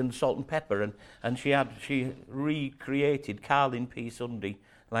fat and salt and pepper. And she recreated Carling Pea Sunday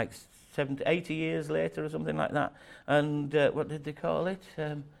like 80 years later or something like that. And what did they call it?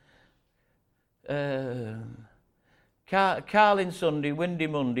 Carling Sunday, Windy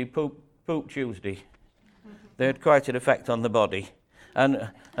Monday, Poop Tuesday. They had quite an effect on the body. And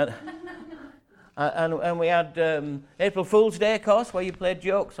we had April Fool's Day, of course, where you played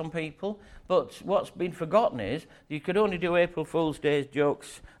jokes on people. But what's been forgotten is you could only do April Fool's Day's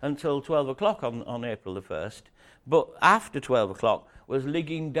jokes until 12 o'clock on April the 1st. But after 12 o'clock was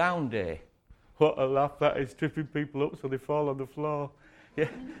Ligging Down Day. What a laugh that is, tripping people up so they fall on the floor. Yeah.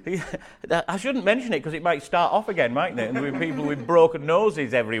 I shouldn't mention it because it might start off again, mightn't it? And there were people with broken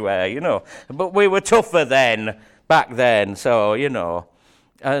noses everywhere, you know. But we were tougher back then, so, you know.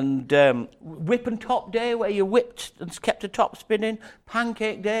 And Whip and Top Day, where you whipped and kept the top spinning.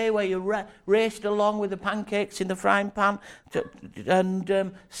 Pancake Day, where you raced along with the pancakes in the frying pan.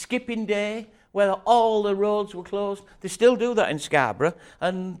 And Skipping Day, where all the roads were closed. They still do that in Scarborough.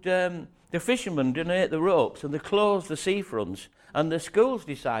 And the fishermen donate the ropes and they close the seafronts. And the schools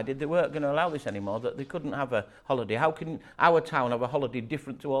decided they weren't going to allow this anymore, that they couldn't have a holiday. How can our town have a holiday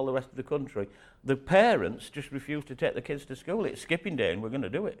different to all the rest of the country? The parents just refused to take the kids to school. It's Skipping Day and we're going to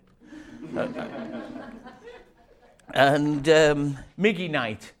do it. And Miggy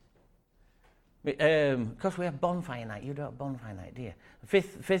Night. Because we have Bonfire Night. You don't have Bonfire Night, do you?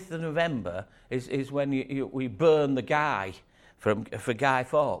 5th of November is when we burn the guy for Guy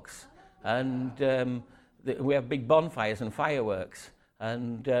Fawkes. And we have big bonfires and fireworks,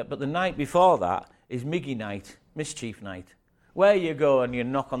 but the night before that is Miggy Night, Mischief Night, where you go and you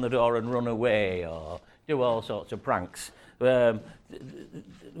knock on the door and run away or do all sorts of pranks. One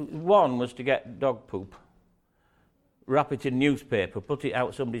was to get dog poop, wrap it in newspaper, put it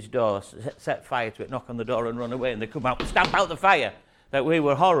out somebody's door, set fire to it, knock on the door and run away, and they come out and stamp out the fire. That we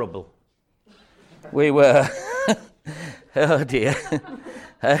were horrible. We were, oh dear.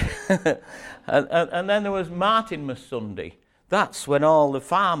 And then there was Martinmas Sunday. That's when all the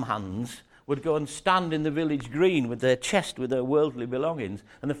farmhands would go and stand in the village green with their chest with their worldly belongings,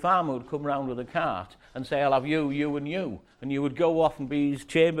 and the farmer would come round with a cart and say, I'll have you, you and you. And you would go off and be his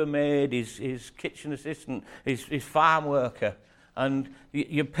chambermaid, his kitchen assistant, his farm worker. And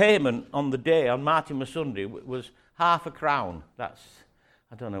your payment on the day, on Martinmas Sunday, was £0.50. That's,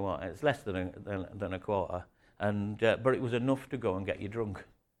 I don't know what, it's less than a quarter. But it was enough to go and get you drunk.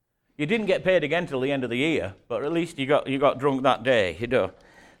 You didn't get paid again till the end of the year, but at least you got drunk that day, you know.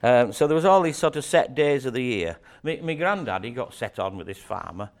 So there was all these sort of set days of the year. My granddad, he got set on with this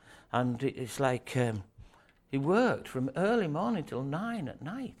farmer, and it's like he worked from early morning till 9 at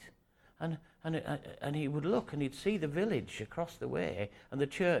night, and he would look and he'd see the village across the way and the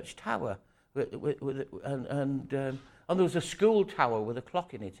church tower, and there was a school tower with a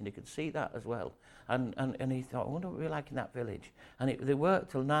clock in it, and he could see that as well. And he thought, I wonder what we're like in that village. And they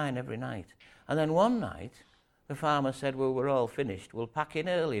worked till 9 every night. And then one night, the farmer said, well, we're all finished. We'll pack in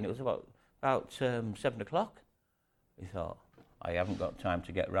early. And it was about 7 o'clock. He thought, I haven't got time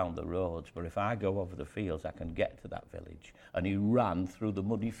to get round the roads, but if I go over the fields, I can get to that village. And he ran through the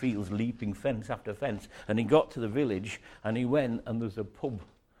muddy fields, leaping fence after fence. And he got to the village, and he went, and there's a pub.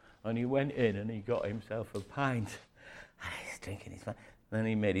 And he went in, and he got himself a pint. And he's drinking his pint. Then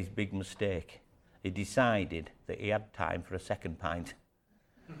he made his big mistake. He decided that he had time for a second pint,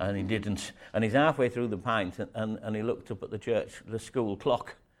 and he didn't. And he's halfway through the pint, and he looked up at the school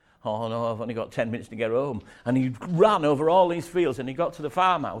clock. Oh no, I've only got 10 minutes to get home. And he ran over all these fields, and he got to the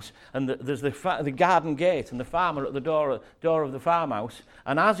farmhouse, and there's the garden gate, and the farmer at the door of the farmhouse.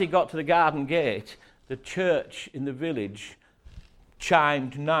 And as he got to the garden gate, the church in the village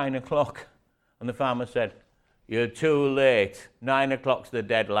chimed 9 o'clock, and the farmer said, you're too late. 9 o'clock's the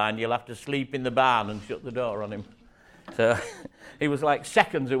deadline. You'll have to sleep in the barn and shut the door on him. So he was like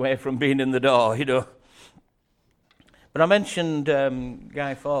seconds away from being in the door, you know. But I mentioned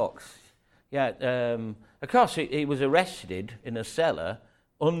Guy Fawkes. Yeah, of course, he was arrested in a cellar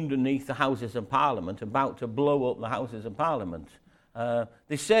underneath the Houses of Parliament, about to blow up the Houses of Parliament.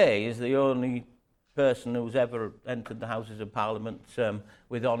 They say he's the only person who's ever entered the Houses of Parliament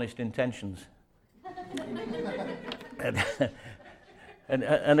with honest intentions.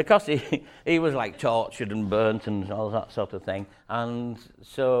 And of course, he was like tortured and burnt and all that sort of thing. And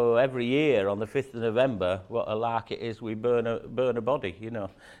so every year on the 5th of November, what a lark it is, we burn a body, you know.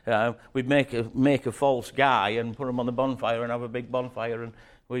 We'd make a false guy and put him on the bonfire and have a big bonfire, and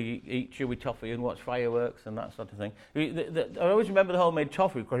we eat chewy toffee and watch fireworks and that sort of thing. I always remember the homemade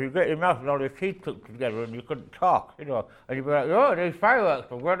toffee, because you get your mouth and all your teeth clicked together and you couldn't talk, you know. And you'd be like, oh, these fireworks,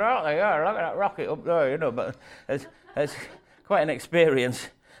 but where are they? Yeah, look at that rocket up there, you know. But it's quite an experience.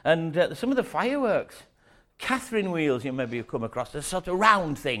 And some of the fireworks, Catherine wheels, you maybe have come across, they're sort of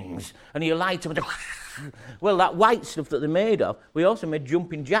round things, and you light them, and well, that white stuff that they're made of, we also made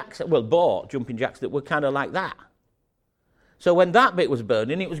jumping jacks, bought jumping jacks that were kind of like that. So when that bit was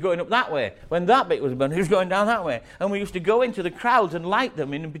burning, it was going up that way. When that bit was burning, it was going down that way. And we used to go into the crowds and light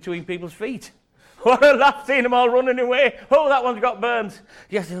them in between people's feet. What a laugh, seeing them all running away. Oh, that one's got burns.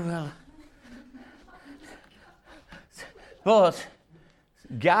 Yes, well. But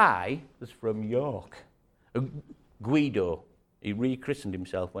Guy was from York. Guido. He rechristened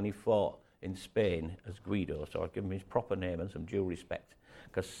himself when he fought in Spain as Guido, so I'll give him his proper name and some due respect.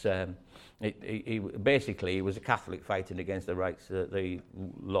 Because he was a Catholic fighting against the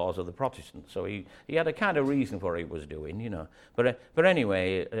laws of the Protestants. So he had a kind of reason for what he was doing, you know. But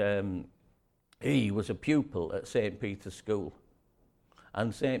anyway, he was a pupil at St. Peter's School.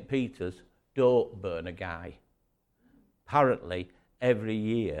 And St. Peter's don't burn a guy. Apparently, every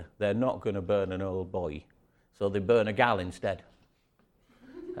year, they're not going to burn an old boy. So they burn a gal instead.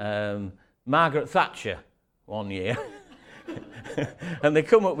 Margaret Thatcher, one year. And they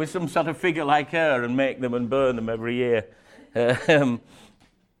come up with some sort of figure like her and make them and burn them every year. Because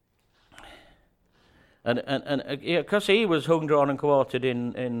he was hung, drawn and quartered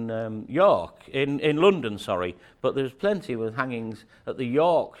in York, in London, sorry. But there's plenty of hangings at the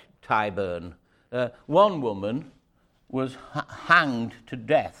York Tyburn. One woman was hanged to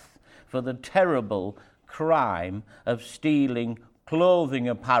death for the terrible crime of stealing clothing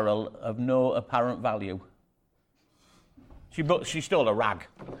apparel of no apparent value. She stole a rag,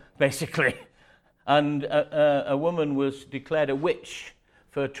 basically. And a woman was declared a witch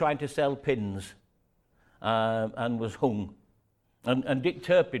for trying to sell pins and was hung. And Dick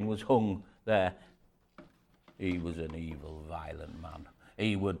Turpin was hung there. He was an evil, violent man.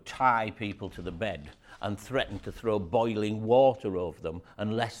 He would tie people to the bed and threaten to throw boiling water over them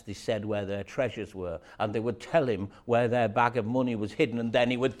unless they said where their treasures were. And they would tell him where their bag of money was hidden, and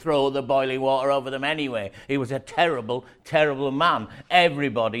then he would throw the boiling water over them anyway. He was a terrible, terrible man.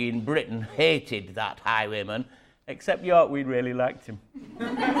 Everybody in Britain hated that highwayman, except York. We really liked him.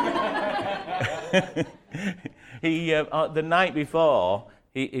 The night before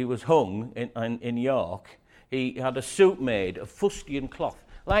he was hung in York, he had a suit made of fustian cloth,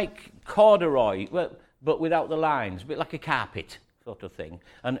 like corduroy, but without the lines, a bit like a carpet sort of thing,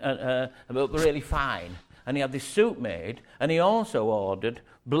 but really fine. And he had this suit made, and he also ordered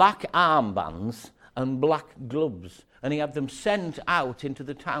black armbands and black gloves, and he had them sent out into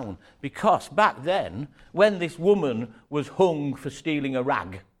the town, because back then, when this woman was hung for stealing a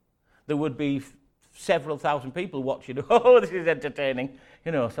rag, there would be several thousand people watching. Oh, this is entertaining,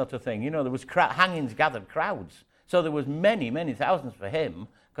 you know, sort of thing. You know, there was hangings gathered crowds. So there was many, many thousands for him,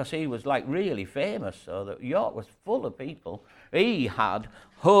 because he was like really famous. So that York was full of people. He had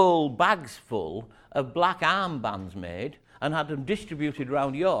whole bags full of black armbands made and had them distributed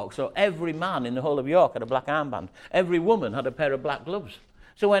around York. So every man in the whole of York had a black armband. Every woman had a pair of black gloves.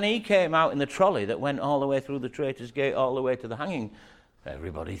 So when he came out in the trolley that went all the way through the Traitors' Gate, all the way to the hanging,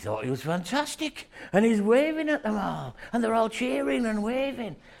 everybody thought he was fantastic, and he's waving at them all, and they're all cheering and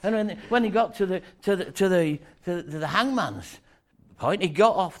waving. And when he got to the hangman's point, he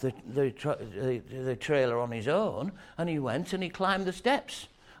got off the trailer on his own, and he went and he climbed the steps,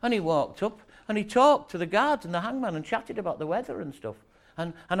 and he walked up and he talked to the guards and the hangman and chatted about the weather and stuff.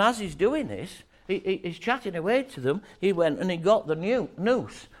 And as he's doing this, he's chatting away to them. He went and he got the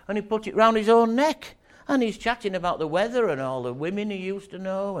noose and he put it round his own neck. And he's chatting about the weather and all the women he used to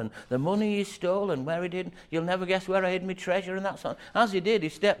know and the money he stole and where he did. You'll never guess where I hid my treasure and that sort. As he did, he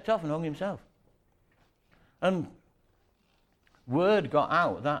stepped off and hung himself. And word got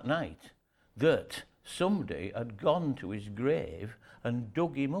out that night that somebody had gone to his grave and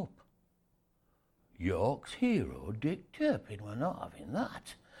dug him up. York's hero, Dick Turpin, we're not having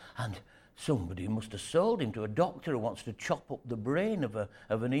that. And somebody must have sold him to a doctor who wants to chop up the brain of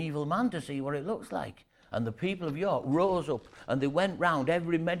an evil man to see what it looks like. And the people of York rose up and they went round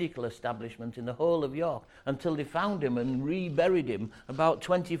every medical establishment in the whole of York until they found him and reburied him about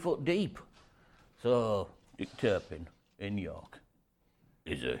 20 foot deep. So, Dick Turpin in York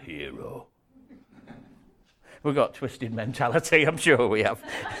is a hero. We've got twisted mentality, I'm sure we have.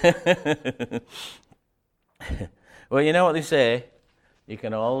 Well, you know what they say? You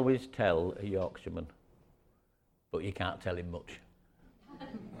can always tell a Yorkshireman, but you can't tell him much.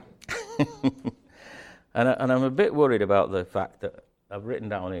 And I'm a bit worried about the fact that I've written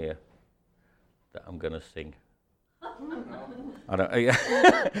down here that I'm going to sing.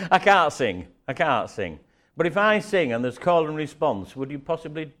 I can't sing. But if I sing and there's call and response, would you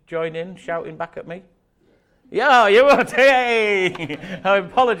possibly join in, shouting back at me? Yeah, you would. Hey! I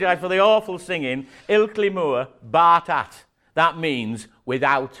apologise for the awful singing. Ilkley Moor, Bart at. That means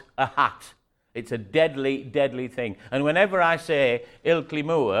without a hat. It's a deadly, deadly thing. And whenever I say Ilkley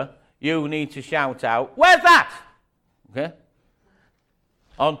Moor, you need to shout out, where's that? Okay?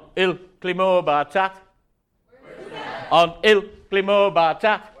 On Ilkley Moor, Bart at. On Ilkley Moor, Bart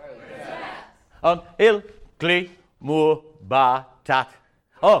at. On Ilkley Moor, Bart at.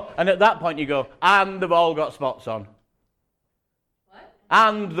 Oh, and at that point you go, and they've all got spots on. What?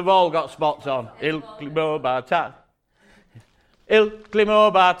 And they've all got spots on. Ilkley Moor, Bart at. Ilkley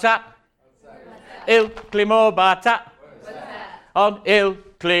Moor, Bart at. Ilkley Moor, Bart at. On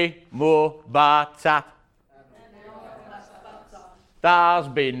Ilkley Moor, Bart at. There's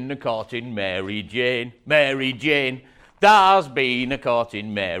been a courting Mary Jane, Mary Jane. There's been a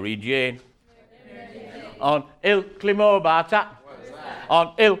courting Mary Jane. On Ilkley Moor, Bart at.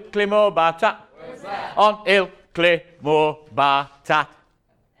 On Ilkley Moor, Bart at. On Ilkley Moor, Bart at.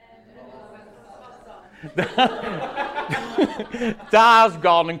 There's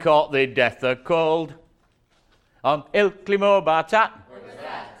gone and caught the death of cold. On Ilkley Moor, Bart at.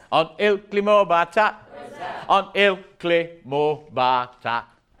 On Ilkley Moor, Bart at. On Ilkley Moor, Bart at.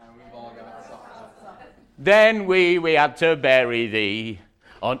 Then we had to bury thee.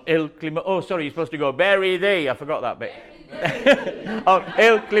 On Ilkley Moor, oh sorry, you're supposed to go bury thee. I forgot that bit. On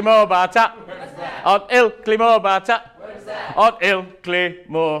Ilkley Moor, Bart at. On Ilkley Moor, Bart at. On Ilkley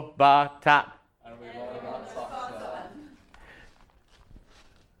Moor, Bart at.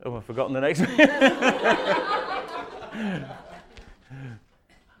 Oh, I've forgotten the next one.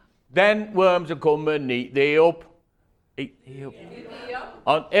 Then worms will come and eat thee up. Eat thee up.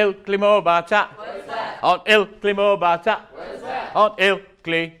 On Ilkley Moor, Bart at. On Ilkley Moor, Bart at. On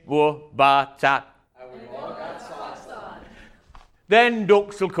Ilkley Moor, Bart at. Then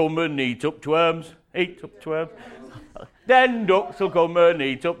ducks will come and eat up tworms. Eat up tworms. Then ducks will come and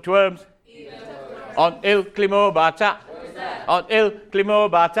eat up tworms. On Ilkley Moor, Bart at. On Ilkley Moor,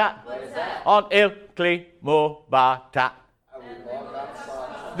 Bart at. On Ilkley Moor, Bart at.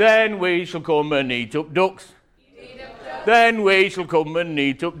 Then we shall come and eat up ducks. Then we shall come and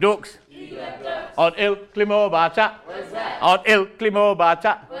eat up ducks. On Ilkley Moor, Bart at. On Ilkley Moor, Bart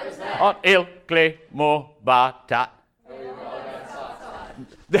at. On Ilkley Moor, Bart at.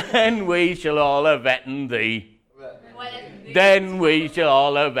 Then we shall all have eaten thee. Then we shall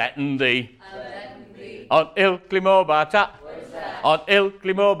all have eaten thee. On Ilkley Moor, Bart at. On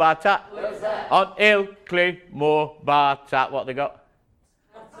Ilkley Moor, Bart at. On Ilkley Moor, Bart at. What they got?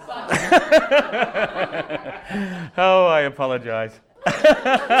 Oh, I apologise.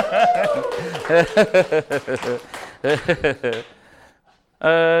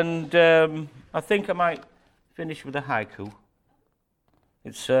 And I think I might finish with a haiku.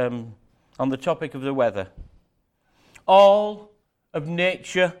 It's on the topic of the weather. All of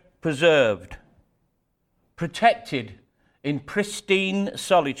nature preserved, protected in pristine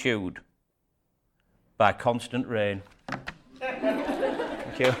solitude by constant rain.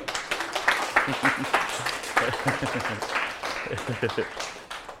 Thank you. Thank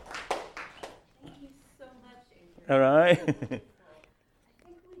you so much, Ingrid. All right. I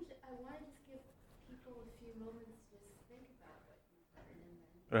wanted to give people a few moments to just think about what you've heard and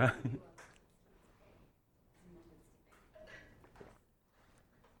then Right.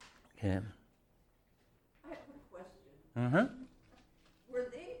 Yeah. I have a question. Uh-huh. Were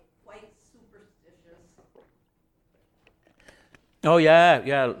they quite superstitious? Oh, yeah,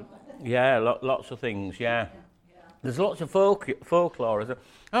 lots of things, yeah. There's lots of folklore.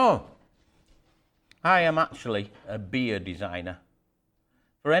 Oh, I am actually a beer designer.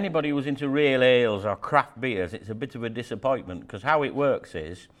 For anybody who's into real ales or craft beers, it's a bit of a disappointment because how it works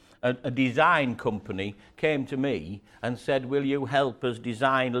is a design company came to me and said, will you help us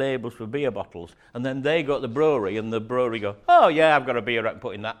design labels for beer bottles? And then they got the brewery, and the brewery go, oh yeah, I've got a beer I can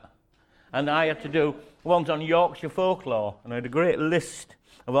put in that. And I had to do ones on Yorkshire folklore, and I had a great list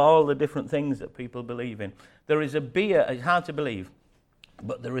of all the different things that people believe in. There is a beer, it's hard to believe,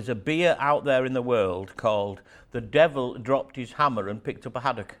 but there is a beer out there in the world called The Devil Dropped His Hammer and Picked Up a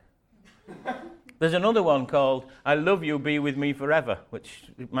Haddock. There's another one called I Love You, Be With Me Forever, which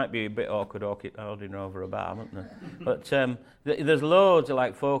it might be a bit awkward ordering over a bar, isn't there? But there's loads of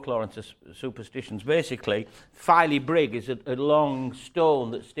like folklore and superstitions. Basically, Filey Brig is a long stone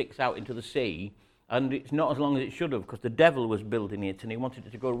that sticks out into the sea, and it's not as long as it should have, because the devil was building it, and he wanted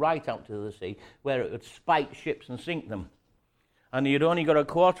it to go right out to the sea, where it would spike ships and sink them. And he had only got a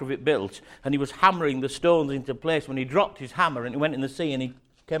quarter of it built, and he was hammering the stones into place when he dropped his hammer, and he went in the sea, and he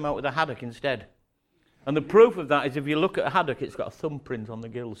came out with a haddock instead. And the proof of that is if you look at a haddock, it's got a thumbprint on the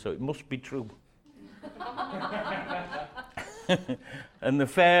gill, so it must be true. And the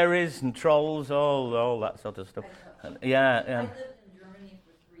fairies and trolls, all that sort of stuff. And, yeah. I lived in Germany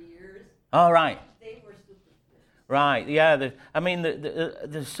for 3 years. All right. They were superstitious. Right, yeah.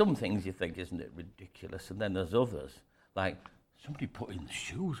 There's some things you think, isn't it, ridiculous, and then there's others. Like, somebody putting the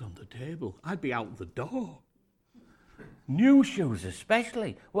shoes on the table. I'd be out the door. New shoes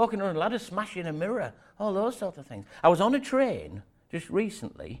especially, walking on a ladder, smashing a mirror, all those sort of things. I was on a train just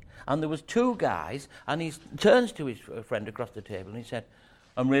recently, and there was 2 guys, and he turns to his friend across the table and he said,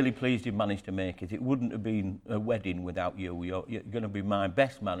 I'm really pleased you managed to make it. It wouldn't have been a wedding without you. You're going to be my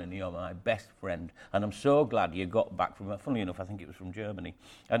best man and you're my best friend. And I'm so glad you got back from, funnily enough, I think it was from Germany.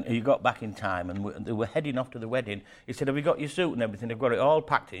 And you got back in time and they were heading off to the wedding. He said, have you got your suit and everything? I've got it all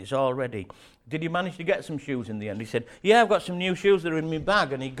packed. It's all ready. Did you manage to get some shoes in the end? He said, yeah, I've got some new shoes that are in my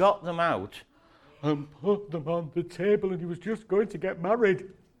bag. And he got them out and put them on the table, and he was just going to get married.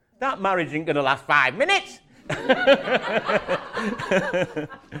 That marriage isn't going to last 5 minutes.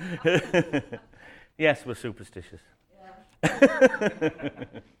 Yes, we're superstitious. Do we have other questions?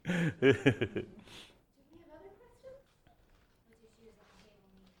 What do shoes on the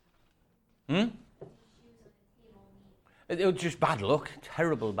table mean? What do shoes on the table mean? It was just bad luck,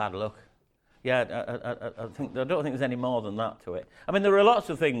 terrible bad luck. Yeah, I don't think there's any more than that to it. I mean, there are lots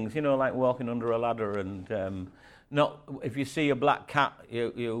of things, like walking under a ladder and not. If you see a black cat,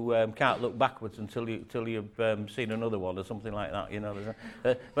 you can't look backwards until you've seen another one or something like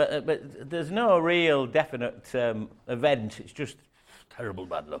that. But there's no real definite event. It's just terrible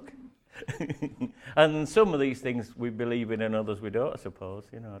bad luck. And some of these things we believe in, and others we don't. I suppose.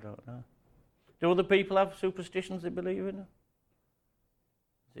 I don't know. Do other people have superstitions they believe in?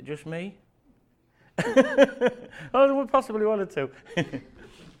 Is it just me? Oh, we possibly wanted to. So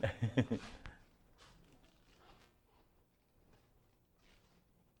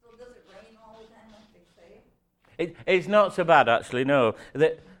does it rain all the time like they say? It's not so bad, actually, no.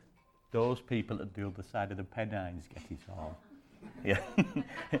 Those people at the other side of the Pennines get it all. Yeah.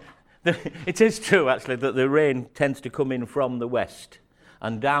 It is true, actually, that the rain tends to come in from the west,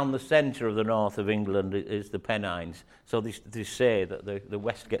 and down the centre of the north of England is the Pennines. So they say that the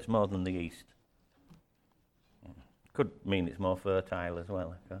west gets more than the east. Could mean it's more fertile as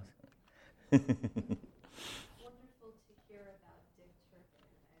well, of course. Wonderful to hear about Dick Turpin.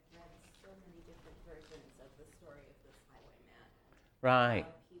 I've read so many different versions of the story of this highwayman. Right.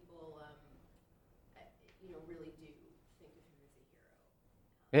 People, really do think of him as a hero.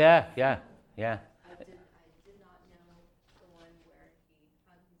 Yeah. I did not know the one where he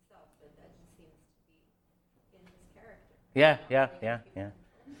hung himself, but that just seems to be in his character. Yeah.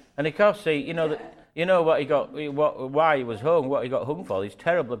 And of course, see, what he got, why he was hung, what he got hung for, his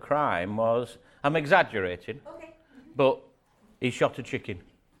terrible crime was, I'm exaggerating, Okay. but he shot a chicken.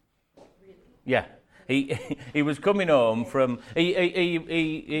 Really? Yeah. He was coming home from,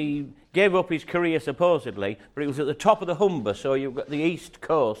 he gave up his career supposedly, but it was at the top of the Humber, so you've got the east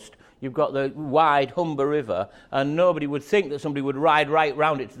coast, you've got the wide Humber River, and nobody would think that somebody would ride right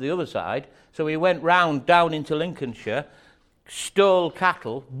round it to the other side, so he went round down into Lincolnshire, stole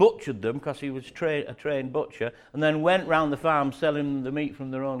cattle, butchered them because he was a trained butcher, and then went round the farm selling the meat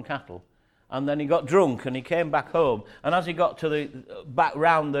from their own cattle. And then he got drunk and he came back home, and as he got to the back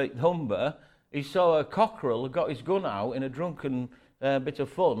round the Humber, he saw a cockerel, got his gun out in a drunken bit of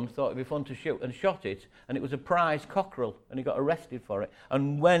fun, thought it'd be fun to shoot, and shot it, and it was a prize cockerel, and he got arrested for it.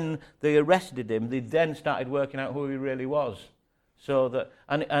 And when they arrested him, they then started working out who he really was. So that,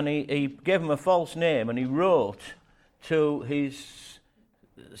 and he gave him a false name, and he wrote to his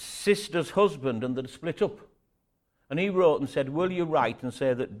sister's husband, and they'd split up. And he wrote and said, will you write and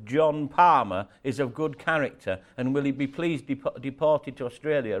say that John Palmer is of good character, and will he be please deported to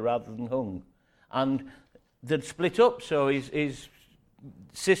Australia rather than hung? And they'd split up, so his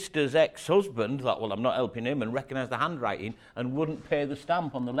sister's ex-husband thought, well, I'm not helping him, and recognised the handwriting and wouldn't pay the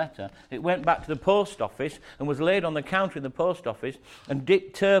stamp on the letter. It went back to the post office and was laid on the counter in the post office, and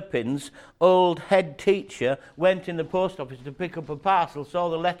Dick Turpin's old head teacher went in the post office to pick up a parcel, saw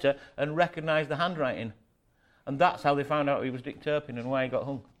the letter and recognised the handwriting. And that's how they found out he was Dick Turpin and why he got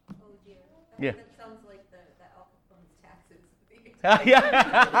hung. Oh dear. Yeah. That sounds like the Al Capone's taxes.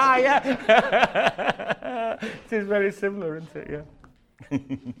 Yeah. It is very similar, isn't it? Yeah. Well,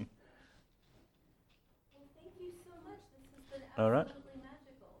 thank you so much. This has been All right. absolutely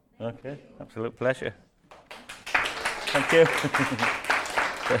magical. Okay, absolute pleasure. Thank you.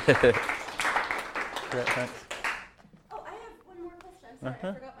 Great, thanks. Oh, I have one more question. I'm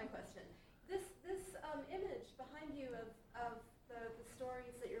sorry, I forgot my question. This image behind you of the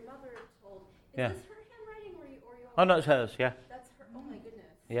stories that your mother told, is Yeah. this her handwriting or yours? Oh, no, it's hers, yeah. That's her. Oh my goodness.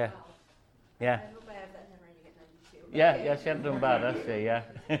 Yeah. Wow. Yeah. I hope I have that handwriting at 92. Yeah, she hadn't done bad, has she? Yeah.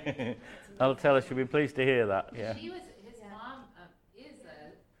 I'll tell her she'll be pleased to hear that, yeah. His mom is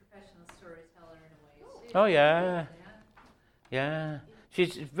a professional storyteller in a way. Too. Oh, yeah. Yeah.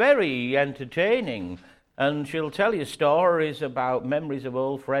 She's very entertaining, and she'll tell you stories about memories of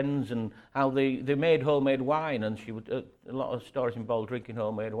old friends and how they made homemade wine, and she would a lot of stories involved drinking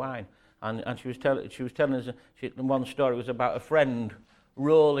homemade wine. And she was telling us one story was about a friend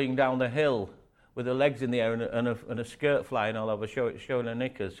rolling down the hill with her legs in the air and a skirt flying all over, showing her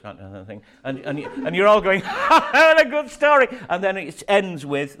knickers, kind of thing. And you're all going, what a good story! And then it ends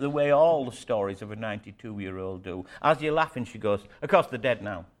with the way all the stories of a 92-year-old do. As you're laughing, she goes, of course, they're dead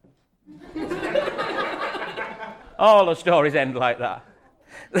now. All the stories end like that.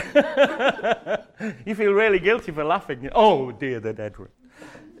 You feel really guilty for laughing. Oh, dear, they're dead.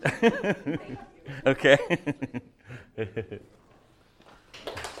 Okay.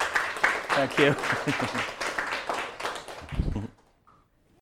 Thank you.